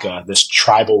a haka, this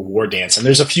tribal war dance, and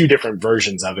there's a few different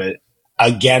versions of it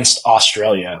against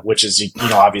Australia, which is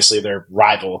obviously their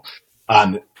rival.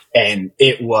 And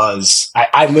it was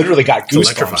I literally got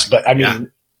goosebumps. But I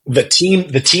mean. The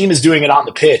team is doing it on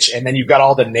the pitch, and then you've got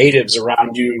all the natives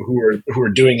around you who are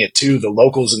doing it too, the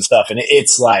locals and stuff. And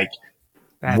it's like,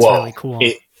 that's really cool.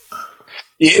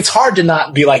 It's hard to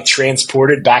not be like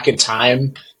transported back in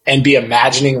time and be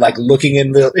imagining like looking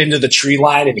into the tree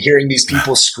line and hearing these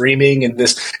people screaming and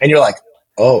you're like,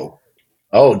 oh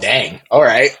dang, all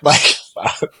right, like.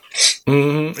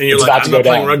 And you're like, I'm not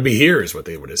playing rugby here, is what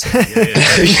they would have said.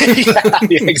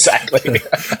 Yeah, exactly.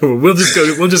 We'll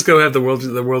just go have the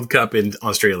World Cup in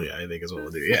Australia, I think is what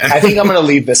we'll do. Yeah. I think I'm going to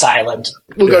leave this island.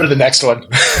 We'll go to the next one.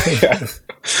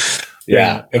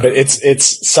 Yeah. But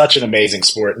it's such an amazing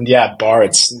sport, and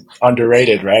bards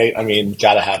underrated, right? I mean,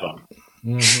 gotta have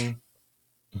them.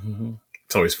 Mm-hmm.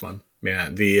 It's always fun. Yeah.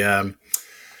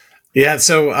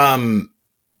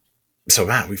 So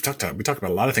Matt, we talked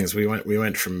about a lot of things. We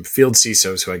went from field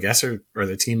CISOs, who I guess are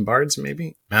the team bards,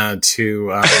 maybe,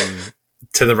 to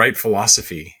the right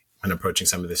philosophy when approaching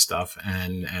some of this stuff,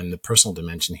 and the personal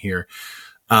dimension here.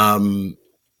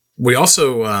 We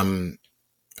also,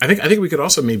 I think we could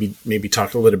also maybe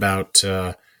talk a little bit about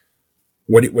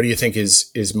what do you think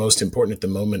is most important at the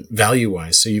moment, value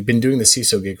wise. So you've been doing the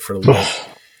CISO gig for a little bit.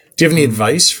 Do you have any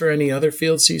advice for any other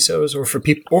field CISOs, or for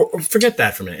people, or forget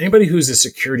that for a minute, anybody who's a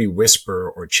security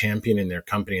whisperer or champion in their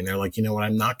company, and they're like, you know what,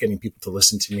 I'm not getting people to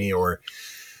listen to me, or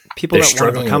people that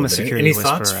want to become a security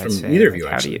whisperer? Any thoughts from either of you,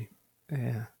 actually?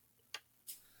 Yeah.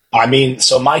 I mean,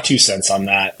 so my 2 cents on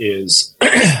that is,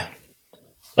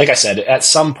 like I said, at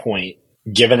some point,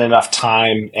 given enough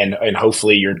time and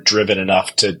hopefully you're driven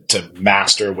enough to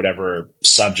master whatever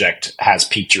subject has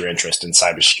piqued your interest in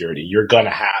cybersecurity, you're going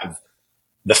to have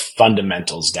the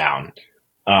fundamentals down.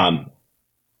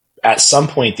 At some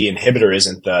point, the inhibitor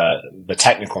isn't the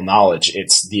technical knowledge.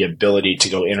 It's the ability to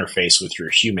go interface with your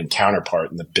human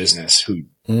counterpart in the business who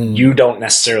you don't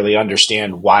necessarily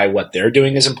understand why what they're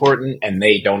doing is important, and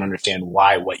they don't understand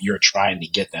why what you're trying to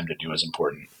get them to do is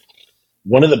important.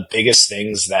 One of the biggest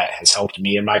things that has helped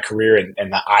me in my career,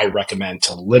 and that I recommend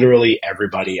to literally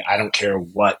everybody, I don't care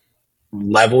what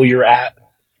level you're at,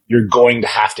 you're going to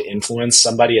have to influence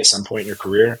somebody at some point in your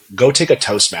career. Go take a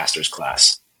Toastmasters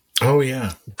class. Oh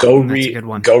yeah. Go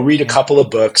read a couple of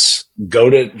books, go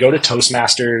to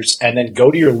Toastmasters, and then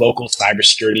go to your local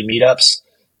cybersecurity meetups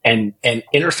and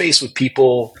interface with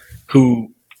people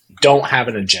who don't have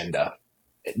an agenda.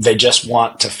 They just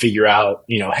want to figure out,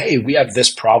 hey, we have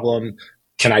this problem.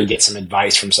 Can I get some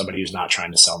advice from somebody who's not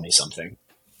trying to sell me something?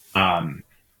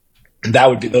 That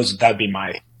would be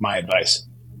my advice.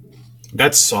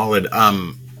 That's solid.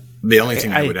 The only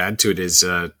thing I would add to it is,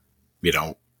 in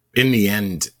the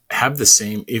end, have the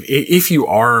same, if you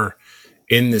are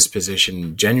in this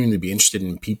position, genuinely be interested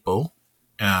in people,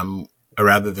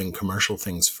 rather than commercial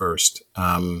things first.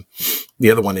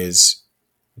 The other one is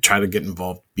try to get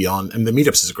involved beyond, and the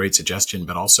meetups is a great suggestion,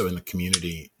 but also in the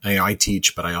community. I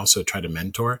teach, but I also try to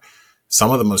mentor.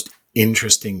 Some of the most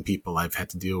interesting people I've had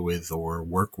to deal with or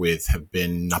work with have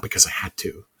been not because I had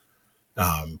to,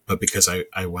 but because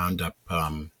I wound up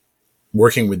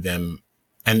working with them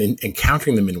and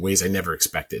encountering them in ways I never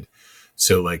expected.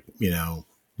 So like,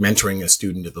 mentoring a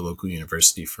student at the local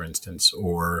university, for instance,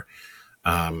 or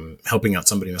helping out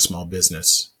somebody in a small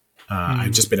business.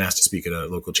 I've just been asked to speak at a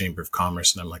local chamber of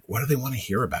commerce, and I'm like, what do they want to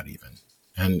hear about even?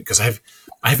 And because I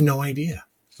have no idea,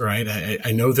 right?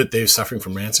 I know that they're suffering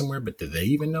from ransomware, but do they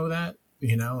even know that? Do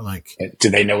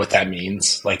they know what that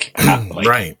means?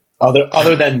 Right.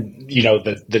 Other than,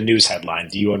 the news headline,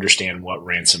 do you understand what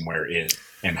ransomware is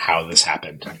and how this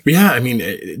happened? Yeah. I mean,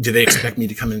 do they expect me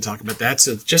to come in and talk about that?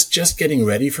 So just getting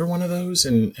ready for one of those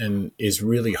and is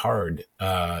really hard,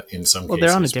 in some cases. Well,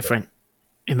 they're on a different,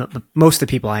 most of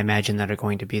the people I imagine that are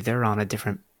going to be, they're on a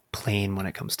different plane when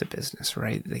it comes to business,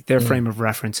 right? Like their frame of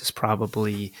reference is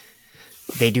probably,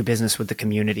 they do business with the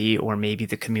community, or maybe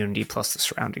the community plus the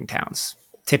surrounding towns.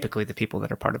 Typically the people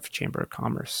that are part of Chamber of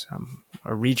Commerce,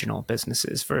 are regional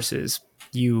businesses, versus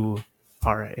you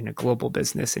are in a global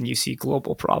business and you see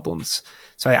global problems.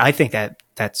 So I think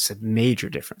that's a major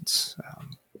difference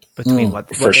between what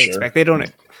they expect. They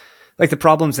don't, like the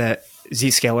problems that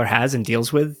Zscaler has and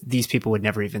deals with, these people would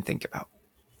never even think about.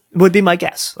 Would be my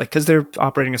guess, because they're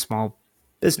operating a small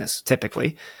business.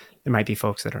 Typically, there might be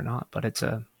folks that are not, but it's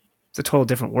a total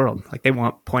different world. Like they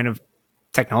want point of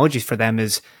technologies for them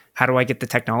is, how do I get the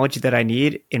technology that I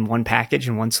need in one package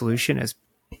and one solution as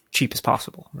cheap as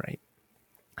possible, right?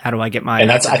 How do I get my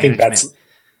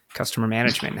customer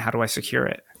management? How do I secure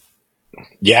it?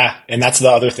 Yeah, and that's the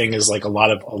other thing is like a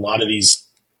lot of these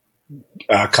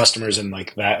customers in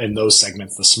like that in those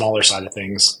segments, the smaller side of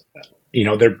things, they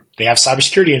have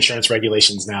cybersecurity insurance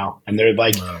regulations now, and they're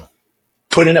like,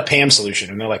 put in a PAM solution,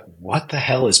 and they're like, what the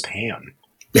hell is PAM?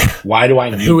 Why do I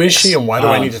need who is she and why do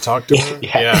I need to talk to her?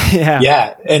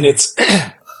 Yeah. And it's,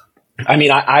 I mean,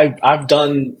 I've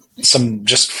done some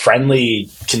just friendly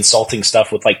consulting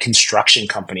stuff with like construction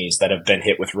companies that have been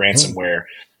hit with ransomware,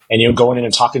 and going in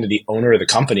and talking to the owner of the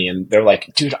company, and they're like,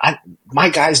 dude, my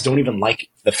guys don't even like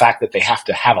the fact that they have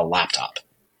to have a laptop.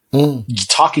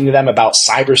 Talking to them about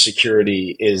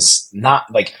cybersecurity is not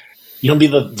like, you don't be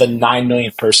the 9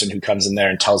 millionth person who comes in there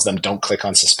and tells them don't click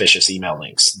on suspicious email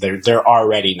links. They're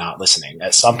already not listening.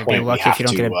 At some point, you're lucky if you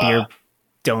don't get a beer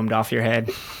domed off your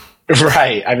head.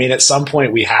 Right. I mean, at some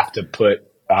point we have to put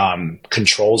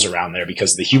controls around there,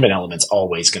 because the human element's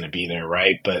always going to be there,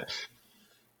 right? But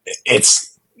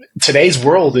it's today's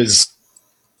world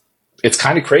it's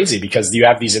kind of crazy because you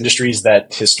have these industries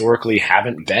that historically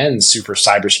haven't been super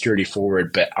cybersecurity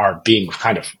forward, but are being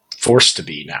kind of forced to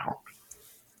be now.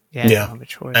 Yeah.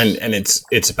 And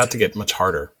it's about to get much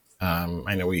harder.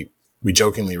 I know we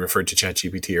jokingly referred to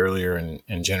ChatGPT earlier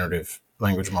and generative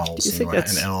language models and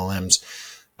LLMs.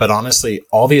 But honestly,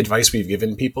 all the advice we've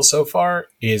given people so far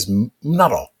is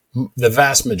not all. The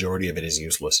vast majority of it is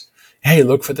useless. Hey,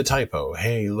 look for the typo.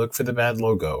 Hey, look for the bad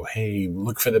logo. Hey,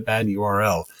 look for the bad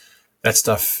URL. That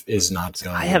stuff is not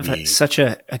going to be... I have such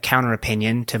a counter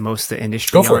opinion to most of the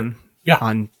industry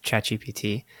on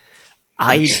ChatGPT.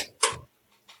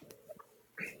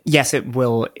 Yes, it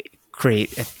will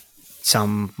create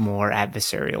some more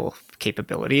adversarial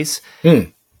capabilities,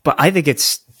 but I think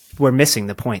we're missing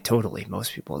the point totally,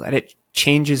 most people, that it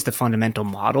changes the fundamental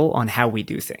model on how we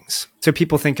do things. So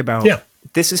people think about,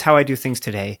 this is how I do things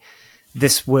today.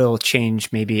 This will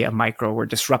change maybe a micro or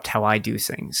disrupt how I do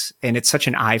things. And it's such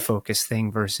an I-focused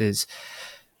thing versus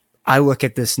I look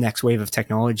at this next wave of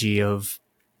technology of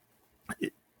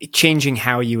changing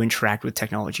how you interact with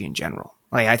technology in general.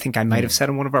 Like I think I might have said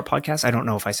on one of our podcasts. I don't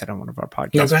know if I said on one of our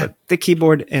podcasts, but the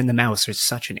keyboard and the mouse are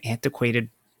such an antiquated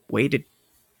way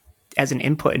as an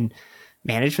input and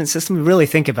management system. Really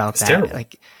think about that. Terrible.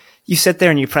 Like you sit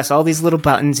there and you press all these little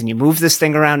buttons and you move this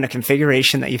thing around in a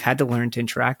configuration that you've had to learn to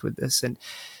interact with this. And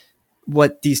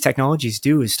what these technologies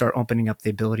do is start opening up the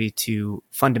ability to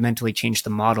fundamentally change the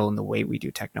model and the way we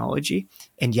do technology.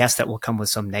 And yes, that will come with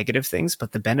some negative things,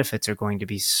 but the benefits are going to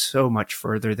be so much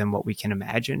further than what we can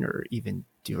imagine or even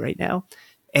do right now.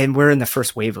 And we're in the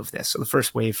first wave of this. So the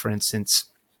first wave, for instance,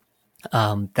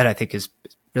 that I think is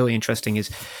really interesting is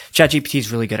ChatGPT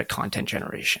is really good at content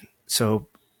generation. So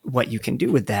what you can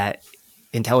do with that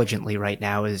intelligently right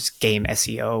now is game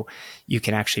SEO. You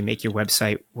can actually make your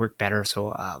website work better.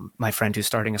 So my friend who's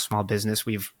starting a small business,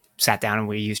 we've sat down and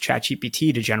we use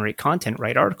ChatGPT to generate content,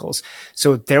 write articles.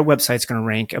 So their website's going to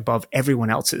rank above everyone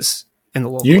else's in the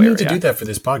local area. You need to do that for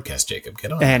this podcast, Jacob.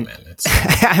 Get on it, man.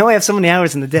 I only have so many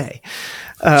hours in the day.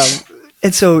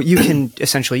 And so you can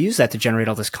essentially use that to generate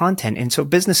all this content. And so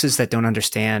businesses that don't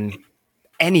understand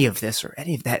any of this or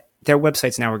any of that, their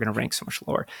websites now are going to rank so much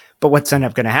lower. But what's end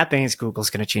up going to happen is Google's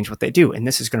going to change what they do. And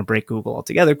this is going to break Google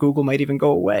altogether. Google might even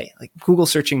go away. Like Google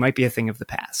searching might be a thing of the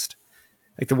past.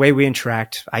 Like the way we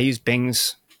interact, I use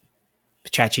Bing's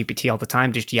ChatGPT all the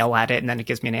time, just yell at it and then it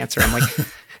gives me an answer. I'm like,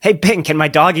 hey, Bing, can my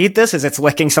dog eat this? As it's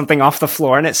licking something off the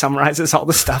floor and it summarizes all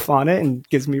the stuff on it and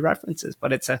gives me references.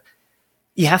 But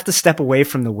you have to step away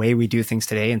from the way we do things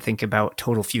today and think about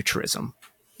total futurism.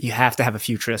 You have to have a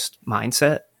futurist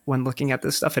mindset when looking at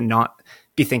this stuff and not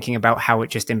be thinking about how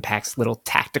it just impacts little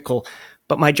tactical,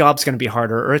 but my job's going to be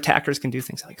harder or attackers can do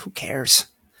things like, who cares?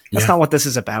 That's not what this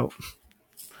is about.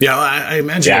 Yeah, I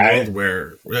imagine a world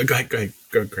where... Go ahead,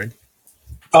 Craig.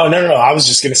 Oh, no. I was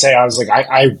just going to say, I was like,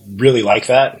 I really like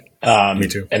that. Me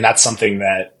too. And that's something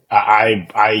that I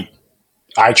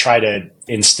try to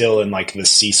instill in like the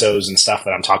CISOs and stuff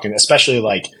that I'm talking, especially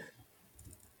like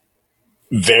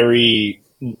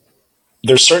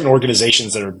there's certain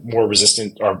organizations that are more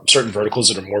resistant or certain verticals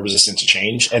that are more resistant to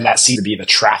change. And that seems to be the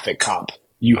traffic cop.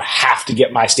 You have to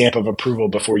get my stamp of approval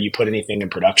before you put anything in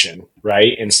production,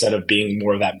 right? Instead of being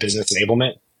more of that business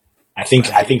enablement. I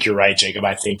think you're right, Jacob.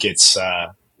 I think it's,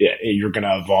 you're going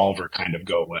to evolve or kind of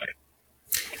go away.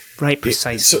 Right.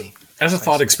 Precisely. So, as a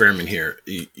thought experiment here,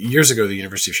 years ago, the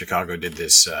University of Chicago did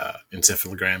this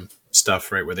encephalogram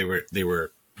stuff, right? Where they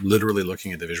were literally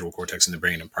looking at the visual cortex in the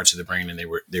brain and parts of the brain, and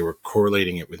they were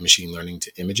correlating it with machine learning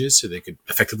to images so they could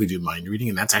effectively do mind reading,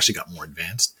 and that's actually got more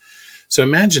advanced. So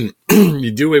imagine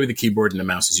you do away with the keyboard and the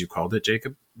mouse, as you called it,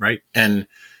 Jacob, right? And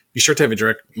you start to have a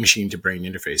direct machine to brain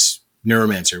interface.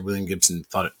 Neuromancer, William Gibson,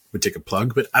 thought it would take a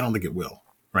plug, but I don't think it will,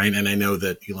 right? And I know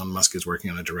that Elon Musk is working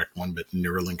on a direct one, but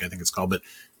Neuralink, I think it's called. But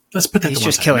let's put that to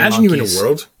one side. Imagine you in a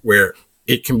world where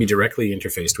it can be directly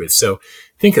interfaced with. So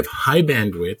think of high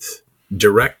bandwidth,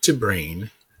 direct to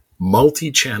brain,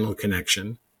 multi-channel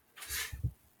connection,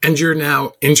 and you're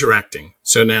now interacting.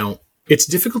 So now it's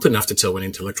difficult enough to tell when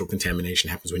intellectual contamination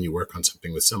happens when you work on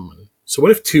something with someone. So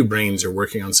what if two brains are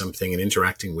working on something and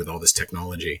interacting with all this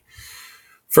technology?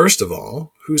 First of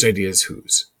all, whose idea is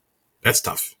whose? That's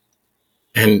tough.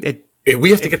 And we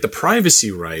have to get the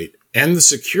privacy right and the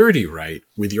security right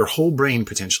with your whole brain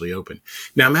potentially open.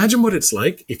 Now imagine what it's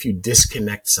like if you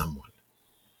disconnect someone.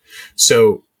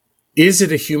 So is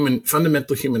it a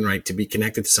fundamental human right to be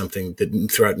connected to something that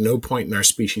throughout no point in our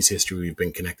species history we've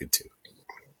been connected to?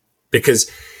 Because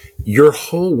your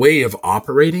whole way of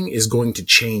operating is going to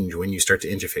change when you start to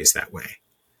interface that way.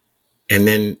 And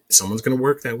then someone's going to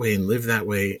work that way and live that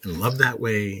way and love that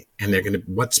way. And they're going to,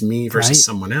 what's me versus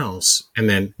someone else? And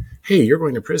then, hey, you're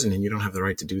going to prison and you don't have the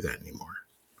right to do that anymore.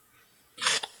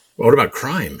 Well, what about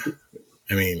crime?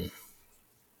 I mean,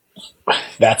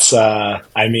 that's there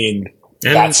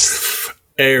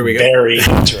we go. Very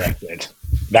interesting.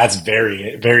 That's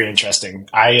very, very interesting.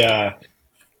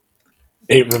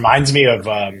 It reminds me of,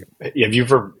 have you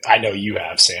ever, I know you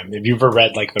have, Sam, have you ever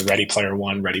read like the Ready Player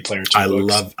One, Ready Player Two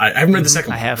books? I haven't read the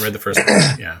second one. I read the first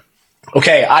one. Yeah.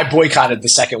 Okay. I boycotted the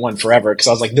second one forever because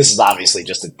I was like, this is obviously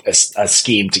just a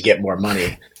scheme to get more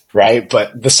money. Right.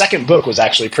 But the second book was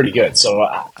actually pretty good. So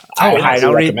I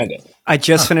highly recommend it. I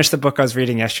just finished the book I was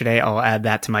reading yesterday. I'll add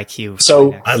that to my queue.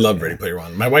 So I love Ready Player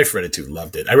One. My wife read it too.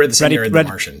 Loved it. I read the same year I read The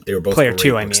Martian. They were both Player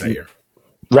Two, that year.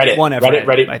 Read it.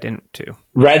 I didn't too.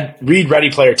 Read Ready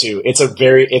Player Two. It's a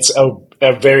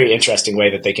very interesting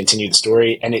way that they continue the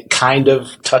story, and it kind of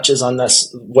touches on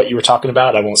this what you were talking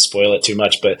about. I won't spoil it too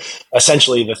much, but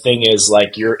essentially the thing is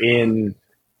like you're in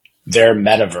their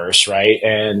metaverse, right?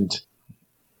 And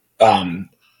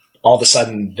all of a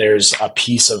sudden there's a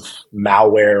piece of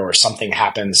malware or something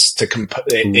happens to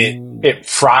it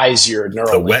fries your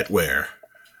neural link, the wetware,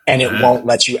 and it won't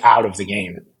let you out of the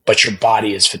game, but your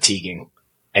body is fatiguing.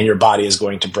 And your body is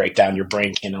going to break down. Your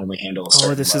brain can only handle a certain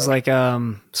mode. Is like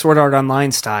Sword Art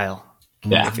Online style.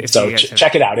 Yeah, so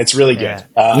check it out. It's really good.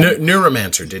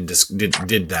 Neuromancer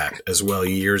did that as well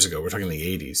years ago. We're talking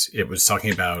the 80s. It was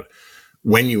talking about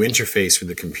when you interface with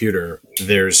the computer,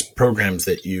 there's programs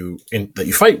that you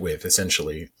fight with,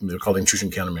 essentially. They're called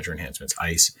intrusion countermeasure enhancements,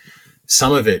 ICE.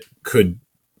 Some of it could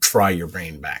fry your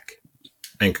brain back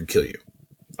and could kill you.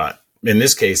 But in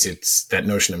this case, it's that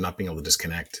notion of not being able to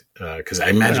disconnect. Because I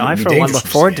imagine I for one look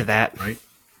forward to that. Right?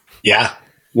 Yeah.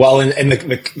 Well, and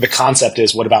the concept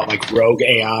is, what about like rogue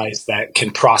AIs that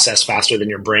can process faster than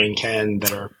your brain can,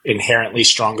 that are inherently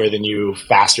stronger than you,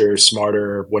 faster,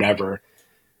 smarter, whatever.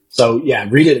 So yeah,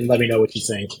 read it and let me know what you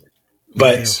think.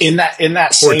 But in that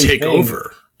same or take thing,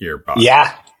 over your body.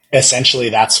 Yeah. Essentially,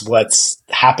 that's what's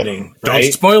happening. Right?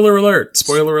 Don't spoiler alert.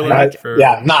 Spoiler alert.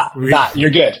 Not.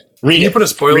 You're good. Read you put a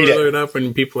spoiler alert up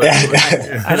when people.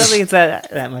 I don't think it's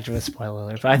that much of a spoiler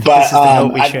alert, but I think this is the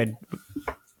note we should.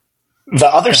 The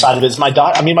other side of it is my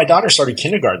daughter. I mean, my daughter started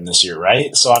kindergarten this year,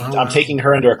 right? So I'm taking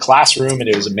her into a classroom, and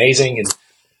it was amazing. And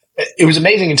it was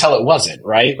amazing until it wasn't,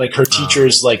 right? Like her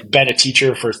teacher's like been a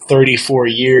teacher for 34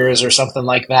 years or something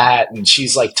like that. And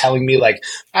she's like telling me like,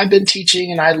 I've been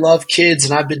teaching and I love kids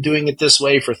and I've been doing it this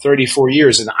way for 34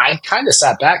 years. And I kind of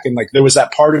sat back and like, there was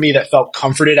that part of me that felt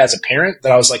comforted as a parent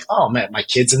that I was like, oh man, my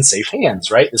kid's in safe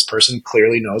hands, right? This person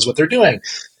clearly knows what they're doing.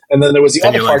 And then there was the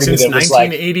other part of me that was like,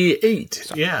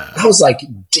 1988. Yeah. I was like,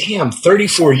 damn,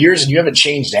 34 years and you haven't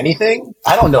changed anything?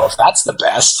 I don't know if that's the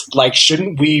best. Like,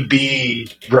 shouldn't we be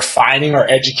refining our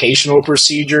educational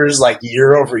procedures like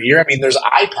year over year? I mean, there's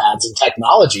iPads and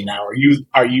technology now.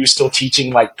 Are you still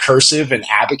teaching like cursive and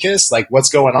abacus? Like, what's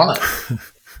going on?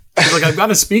 Like, I've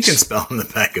got a speak and spell in the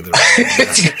back of the room.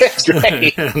 It's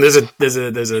great.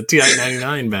 there's a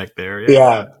TI-99 back there.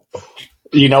 Yeah.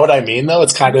 You know what I mean, though?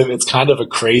 It's kind of a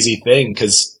crazy thing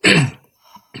because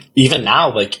even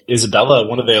now, like Isabella,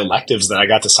 one of the electives that I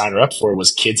got to sign her up for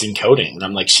was kids in coding. And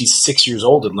I'm like, she's 6 years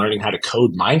old and learning how to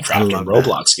code Minecraft and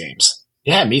Roblox games.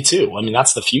 Yeah, me too. I mean,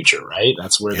 that's the future, right?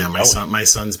 That's where they're going. My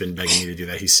son's been begging me to do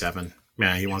that. He's 7.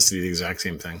 Yeah, he wants to do the exact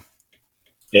same thing.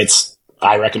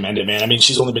 I recommend it, man. I mean,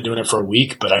 she's only been doing it for a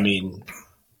week, but I mean,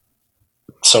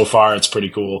 so far it's pretty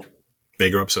cool. They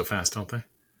grow up so fast, don't they?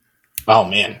 Oh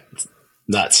man.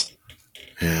 Nuts.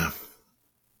 Yeah.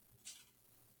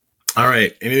 All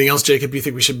right. Anything else, Jacob, you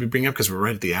think we should be bringing up? Because we're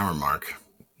right at the hour mark.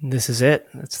 This is it.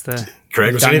 That's the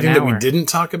Craig, was there anything that we didn't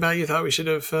talk about you thought we should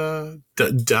have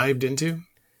dived into?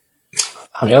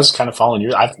 I mean, I was kind of following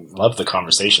you. I love the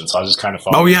conversation, so I was just kind of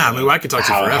following. Oh, yeah. I mean, I could talk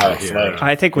to you forever here.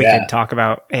 I think we could talk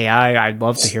about AI. I'd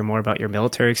love to hear more about your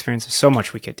military experience. There's so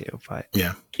much we could do. But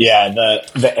yeah.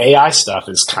 The AI stuff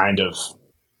is kind of,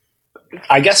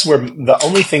 I guess the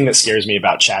only thing that scares me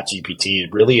about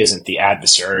ChatGPT really isn't the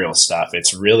adversarial stuff.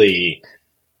 It's really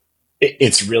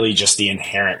just the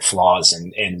inherent flaws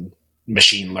in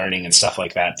machine learning and stuff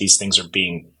like that. These things are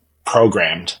being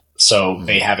programmed, so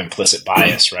they have implicit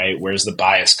bias, right? Where's the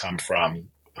bias come from?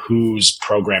 Who's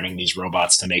programming these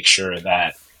robots to make sure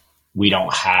that we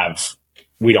don't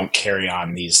carry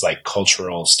on these like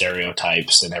cultural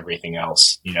stereotypes and everything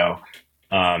else, you know?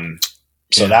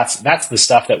 So that's the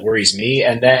stuff that worries me.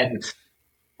 And then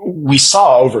we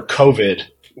saw over COVID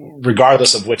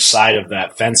regardless of which side of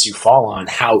that fence you fall on,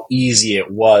 how easy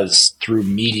it was through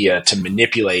media to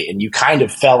manipulate. And you kind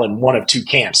of fell in one of two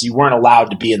camps. You weren't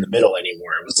allowed to be in the middle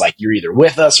anymore. It was like, you're either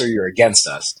with us or you're against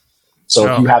us.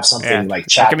 So if you have something like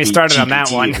Get me started on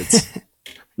that one.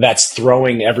 that's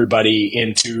throwing everybody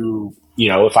into,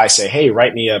 if I say, hey,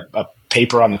 write me a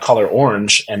paper on the color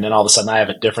orange, and then all of a sudden I have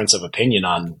a difference of opinion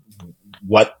on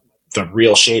what the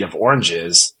real shade of orange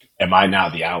is, am I now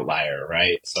the outlier,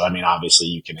 right? So, I mean, obviously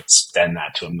you can extend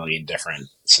that to a million different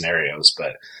scenarios,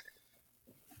 but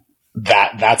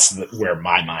that's where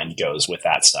my mind goes with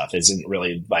that stuff. Isn't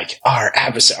really like our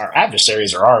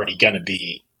adversaries are already going to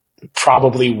be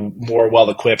probably more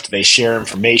well-equipped. They share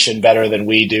information better than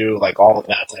we do, like all of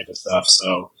that type of stuff.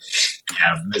 So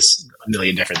yeah, there's a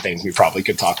million different things we probably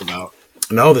could talk about.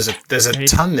 No, there's a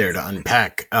ton there to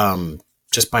unpack,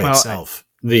 just by itself.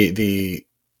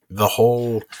 The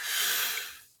whole,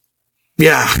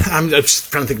 I'm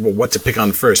just trying to think about what to pick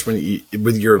on first with your shade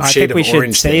of orange. I think we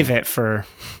should save it for.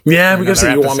 Yeah, because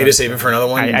you want me to save it for another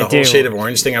one. The whole shade of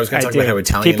orange thing. I was going to talk about how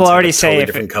Italians people already say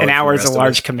totally an hour is a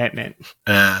large commitment.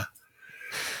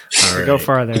 Right. Go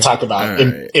farther. We talk about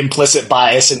implicit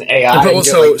bias in AI. And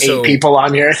get eight people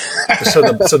on here. so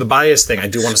the bias thing, I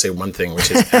do want to say one thing,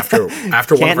 which is after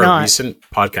one of our recent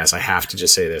podcasts, I have to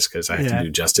just say this because I have to do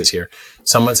justice here.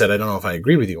 Someone said, I don't know if I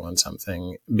agree with you on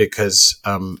something because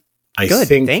I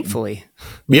think thankfully.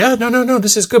 Yeah, no,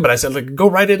 this is good. But I said, like, go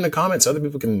write it in the comments. Other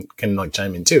people can like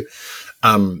chime in too.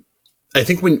 I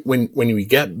think when we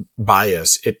get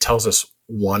bias, it tells us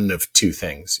one of two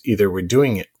things. Either we're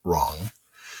doing it wrong,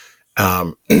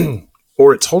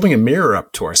 or it's holding a mirror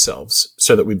up to ourselves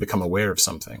so that we become aware of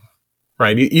something,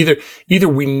 right? Either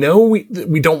we know we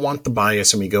don't want the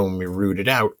bias and we go and we root it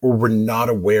out, or we're not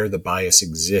aware the bias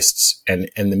exists and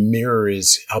the mirror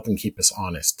is helping keep us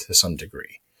honest to some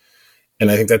degree.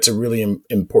 And I think that's a really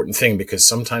important thing because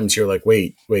sometimes you're like,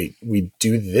 wait, we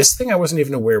do this thing? I wasn't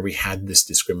even aware we had this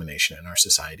discrimination in our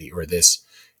society or this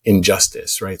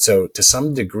injustice, right? So to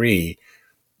some degree,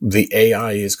 the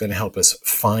AI is going to help us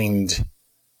find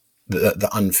the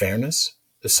unfairness,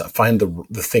 find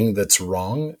the thing that's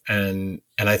wrong. And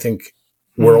I think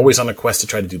we're always on a quest to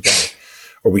try to do better,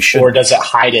 or we should. Or does it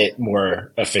hide it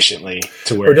more efficiently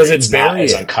to where it's not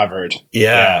as uncovered?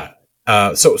 Yeah.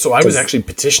 So I was actually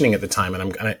petitioning at the time,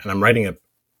 and I'm writing a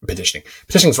petitioning.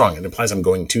 Petitioning's wrong. It implies I'm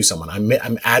going to someone.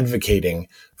 I'm advocating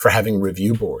for having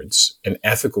review boards and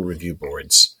ethical review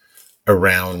boards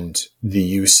around the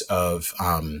use of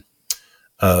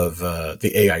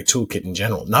the AI toolkit in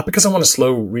general. Not because I want to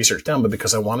slow research down, but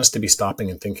because I want us to be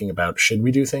stopping and thinking about, should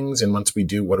we do things? And once we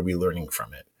do, what are we learning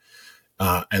from it?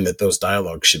 And that those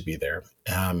dialogues should be there.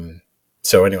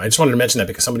 So anyway, I just wanted to mention that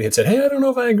because somebody had said, hey, I don't know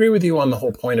if I agree with you on the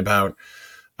whole point about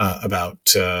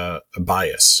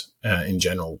bias in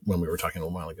general when we were talking a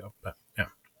little while ago. But yeah.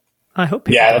 I hope.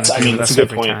 That's a good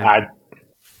point.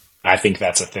 I think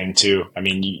that's a thing too. I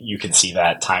mean, you can see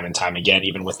that time and time again,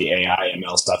 even with the AI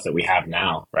ML stuff that we have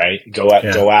now, right? Go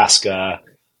ask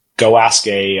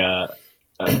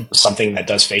something that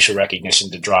does facial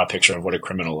recognition to draw a picture of what a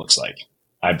criminal looks like.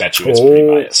 I bet you it's pretty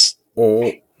biased.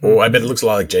 I bet it looks a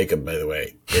lot like Jacob, by the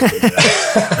way.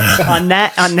 on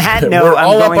that note, we're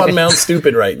all up on Mount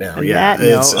Stupid right now. On that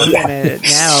note, I'm going to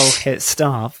now hit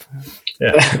stop.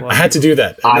 Yeah, I had to do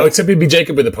that. No, except it'd be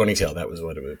Jacob with a ponytail. That was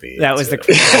what it would be. That was the.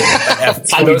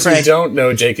 For those who don't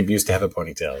know, Jacob used to have a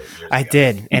ponytail. I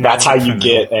did, and that's how you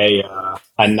get a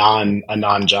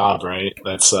non job, right?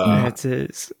 That's it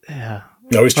is. Yeah.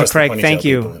 I always trust Craig, the thank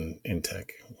you in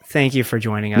tech. Thank you for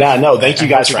joining us. No, thank you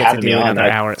guys for having me on. Another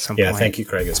hour at some point. Yeah, thank you,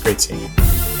 Craig. It's great seeing you.